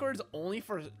Discord's only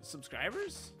for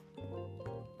subscribers?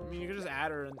 I mean, you could just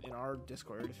add her in our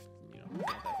Discord if, you know, you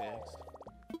want that fixed.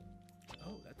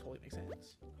 totally makes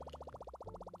sense.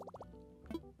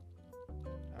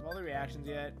 Have all the reactions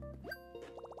yet?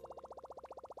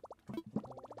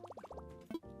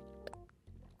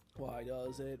 Why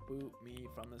does it boot me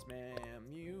from this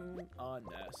menu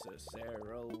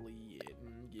unnecessarily?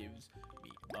 It gives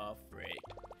me a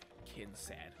freaking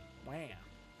sad wham.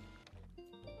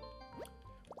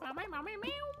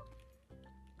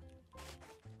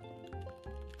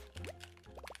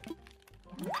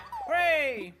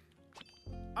 Hooray!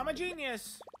 I'm a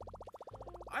genius.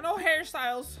 I know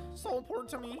hairstyles, so important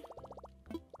to me.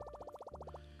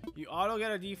 You auto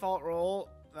get a default roll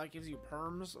that gives you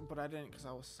perms, but I didn't because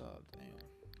I was subbed. Damn.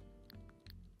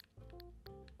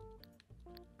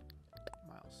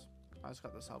 Miles, I just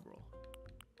got the sub roll.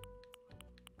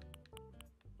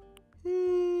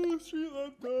 Street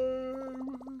lamp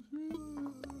time.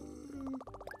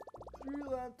 Street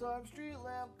lamp time. Street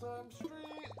lamp time.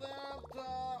 Street lamp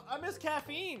time. I miss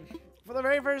caffeine for the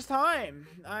very first time.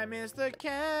 I miss the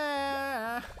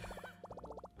cat.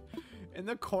 In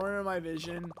the corner of my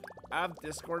vision, I have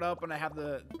Discord up and I have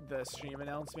the stream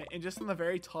announcement, and just on the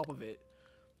very top of it,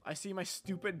 I see my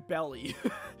stupid belly.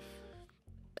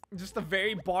 Just the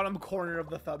very bottom corner of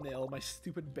the thumbnail, my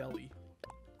stupid belly.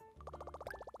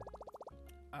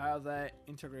 I have that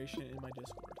integration in my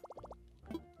Discord.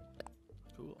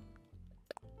 Cool.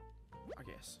 I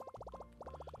guess.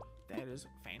 That is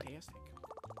fantastic.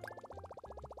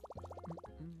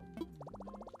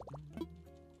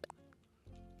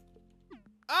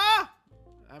 Ah!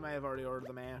 I might have already ordered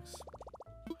the max.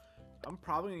 I'm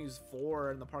probably gonna use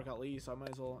 4 in the park at least, so I might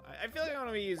as well. I feel like I'm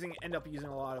gonna be end up using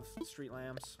a lot of street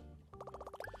lamps.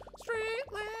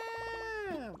 Street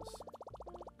lamps!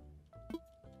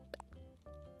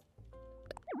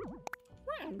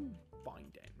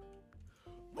 Fine then.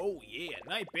 Oh yeah,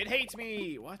 Nightbit hates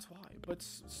me! What? Why? But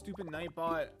stupid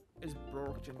Nightbot is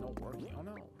broke and not working. Oh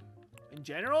no. In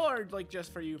general, or like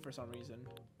just for you for some reason?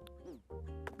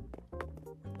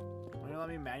 Why don't you let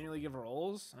me manually give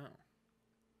rolls? Oh.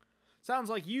 Sounds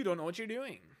like you don't know what you're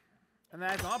doing. And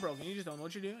that's not broken, you just don't know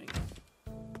what you're doing.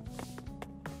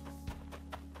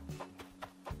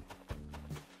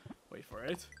 Wait for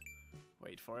it.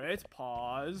 Wait for it.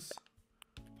 Pause.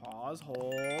 Pause,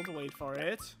 hold, wait for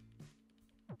it.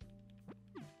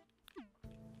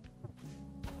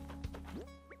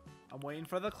 I'm waiting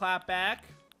for the clap back.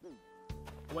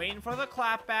 Waiting for the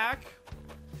clap back.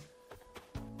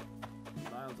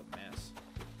 Mine's a mess.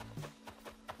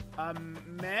 A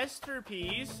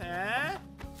masterpiece, huh?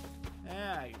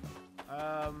 Yeah.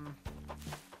 I'm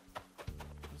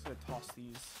just gonna toss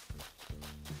these.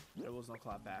 There was no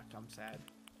clap back. I'm sad.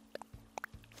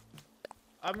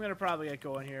 I'm gonna probably get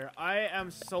going here. I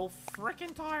am so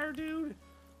freaking tired, dude.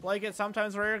 Like, it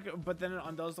sometimes work, but then it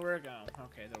undoes the work. Oh,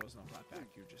 okay, there was no clap back.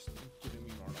 You're just giving me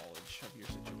more knowledge of your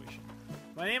situation.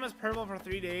 My name is Purple for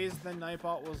 3 days, then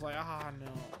Nightbot was like, ah,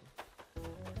 no.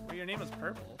 Well, your name is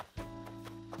Purple.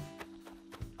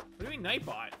 What do you mean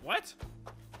Nightbot? What?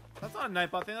 That's not a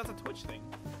Nightbot thing, that's a Twitch thing.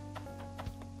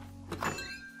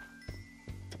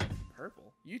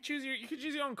 Purple? You can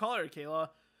choose your own color,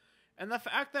 Kayla. And the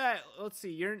fact that, let's see,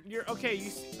 you're okay,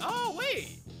 you see, oh,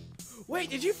 wait,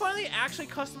 did you finally actually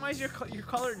customize your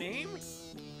color name?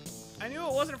 I knew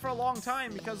it wasn't for a long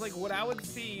time, because, like, what I would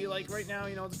see, like, right now,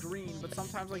 you know, it's green, but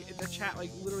sometimes, like, in the chat, like,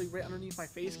 literally right underneath my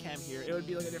face cam here, it would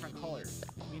be, like, a different color,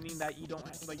 meaning that you don't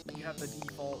have, like, you have the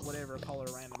default whatever color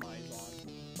randomized on.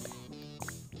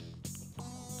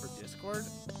 For Discord?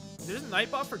 There's a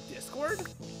Nightbot for Discord?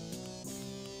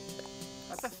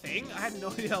 That's a thing? I had no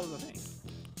idea that was a thing.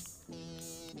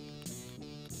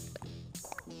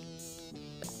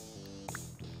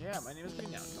 Yeah, my name is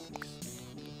Green Now.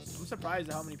 I'm surprised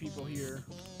at how many people here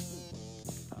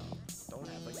don't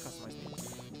have like customized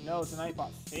names. No, it's a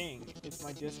Nightbot thing. It's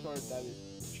my Discord that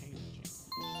is changing.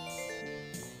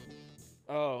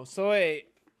 Oh, so wait.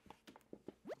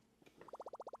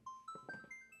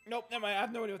 Nope, never mind. I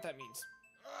have no idea what that means.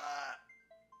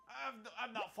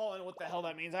 I'm not following what the hell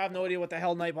that means. I have no idea what the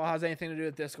hell Nightbot has anything to do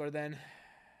with Discord then.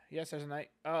 Yes, there's a Night.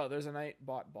 Oh, there's a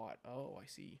Nightbot bot. Oh, I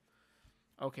see.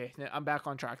 Okay, I'm back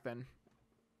on track then.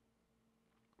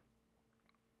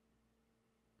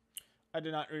 I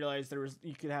did not realize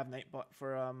you could have Nightbot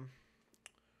for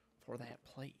that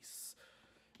place.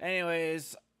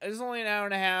 Anyways, it's only an hour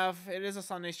and a half. It is a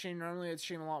Sunday stream. Normally I'd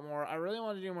stream a lot more. I really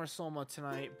want to do more Soma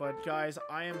tonight, but guys,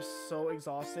 I am so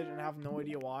exhausted and I have no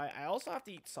idea why. I also have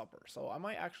to eat supper, so I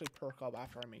might actually perk up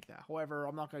after I make that. However,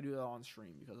 I'm not gonna do that on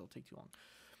stream because it'll take too long.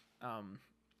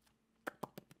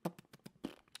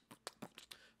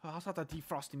 I also have to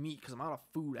defrost the meat because I'm out of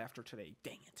food after today.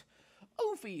 Dang it.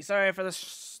 Oofy. Sorry for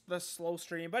the slow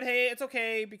stream, but hey, it's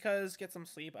okay because get some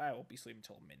sleep. I won't be sleeping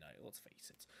until midnight. Let's face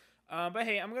it. But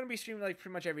hey, I'm gonna be streaming like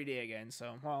pretty much every day again.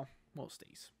 So well, most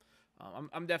days.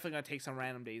 I'm definitely gonna take some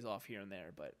random days off here and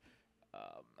there, but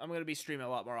I'm gonna be streaming a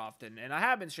lot more often, and I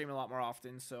have been streaming a lot more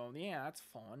often. So yeah, that's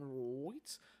fun,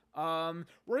 right?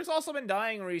 Rory's also been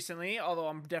dying recently, although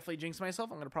I'm definitely jinxing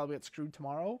myself. I'm gonna probably get screwed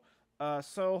tomorrow.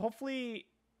 So hopefully,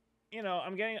 you know,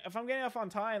 if I'm getting off on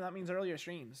time, that means earlier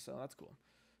streams, so that's cool.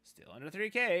 Still under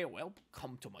 3K.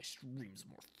 Welcome to my streams,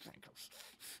 more Frankos.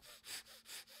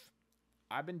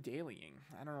 I've been dailying.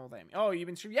 I don't know what that means. Oh, you've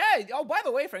been streaming? Yeah. Oh, by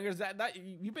the way, Frankers, that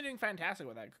you've been doing fantastic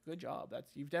with that. Good job.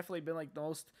 You've definitely been like the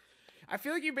most. I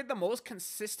feel like you've been the most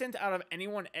consistent out of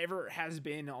anyone ever has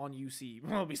been on UC.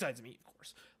 Well, besides me, of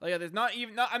course. Like, there's not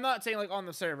even. I'm not saying like on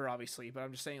the server, obviously, but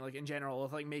I'm just saying like in general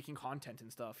with like making content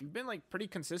and stuff. You've been like pretty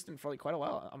consistent for like quite a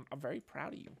while. I'm very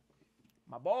proud of you,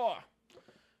 my boy.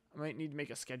 I might need to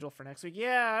make a schedule for next week.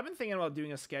 Yeah, I've been thinking about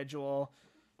doing a schedule,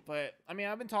 but I mean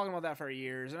I've been talking about that for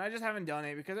years, and I just haven't done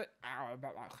it because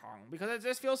it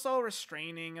just feels so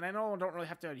restraining, and I know I don't really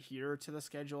have to adhere to the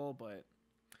schedule, but.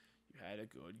 Had a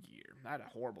good year. I had a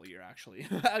horrible year, actually.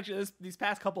 Actually, these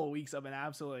past couple of weeks have been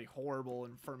absolutely horrible,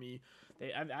 and for me,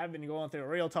 I've been going through a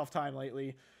real tough time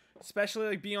lately, especially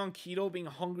like being on keto, being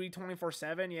hungry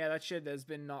 24/7. Yeah, that shit has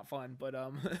been not fun, but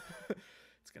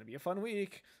it's gonna be a fun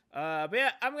week. But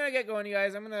yeah, I'm gonna get going, you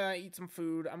guys. I'm gonna eat some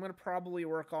food. I'm gonna probably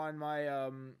work on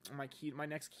my my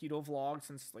next keto vlog,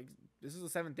 since like this is the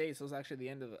 7th day, so it's actually the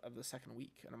end of the 2nd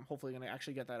week, and I'm hopefully gonna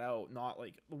actually get that out, not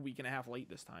like a week and a half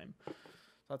late this time.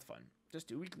 That's fun. Just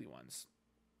do weekly ones.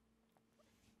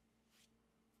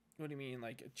 What do you mean?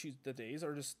 Like choose the days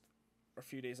or just a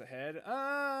few days ahead?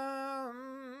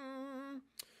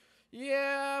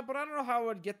 Yeah, but I don't know how I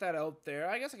would get that out there.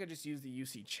 I guess I could just use the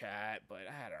UC chat, but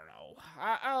I don't know.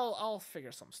 I'll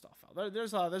figure some stuff out.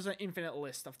 There's an infinite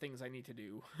list of things I need to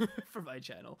do for my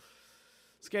channel.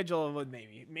 Schedule would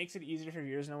maybe makes it easier for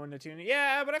viewers to know when to tune in.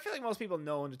 Yeah, but I feel like most people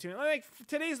know when to tune in. Like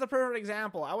today's the perfect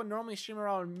example. I would normally stream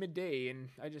around midday, and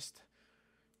I just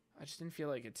didn't feel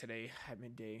like it today at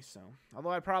midday. So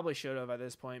although I probably should have at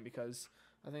this point, because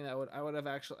I think I would have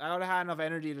had enough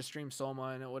energy to stream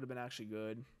Soma, and it would have been actually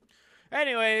good.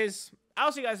 Anyways,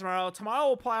 I'll see you guys tomorrow. Tomorrow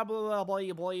we'll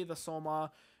probably play the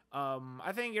Soma.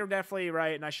 I think you're definitely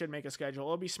right, and I should make a schedule.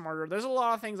 It'll be smarter. There's a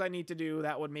lot of things I need to do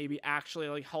that would maybe actually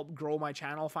like help grow my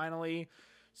channel finally.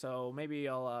 So maybe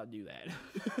I'll do that.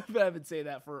 But I've been saying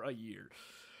that for a year.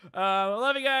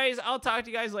 Love you guys. I'll talk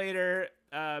to you guys later.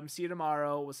 See you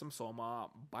tomorrow with some Soma.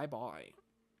 Bye bye.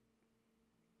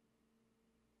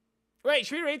 Wait,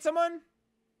 should we raid someone?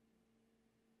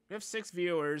 We have 6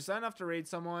 viewers. Is that enough to raid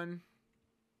someone?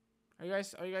 Are you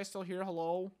guys still here?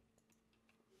 Hello?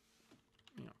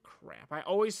 Crap. I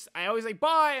always like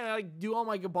bye, and I like do all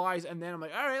my goodbyes, and then I'm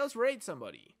like, all right, let's raid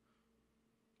somebody.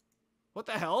 What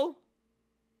the hell?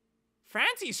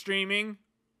 Francie streaming.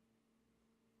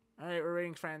 All right, we're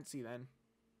raiding Francie then.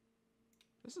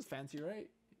 This is Fancy, right?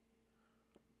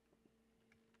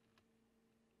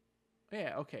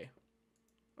 Yeah, okay.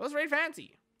 Let's raid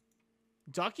Fancy.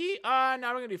 Ducky? Now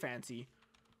we're gonna do Fancy.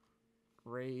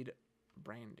 Raid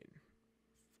Brandon.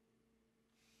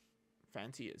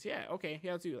 Fancy is. Yeah, okay.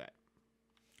 Yeah, let's do that.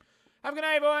 Have a good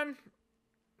night, everyone.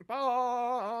 Bye.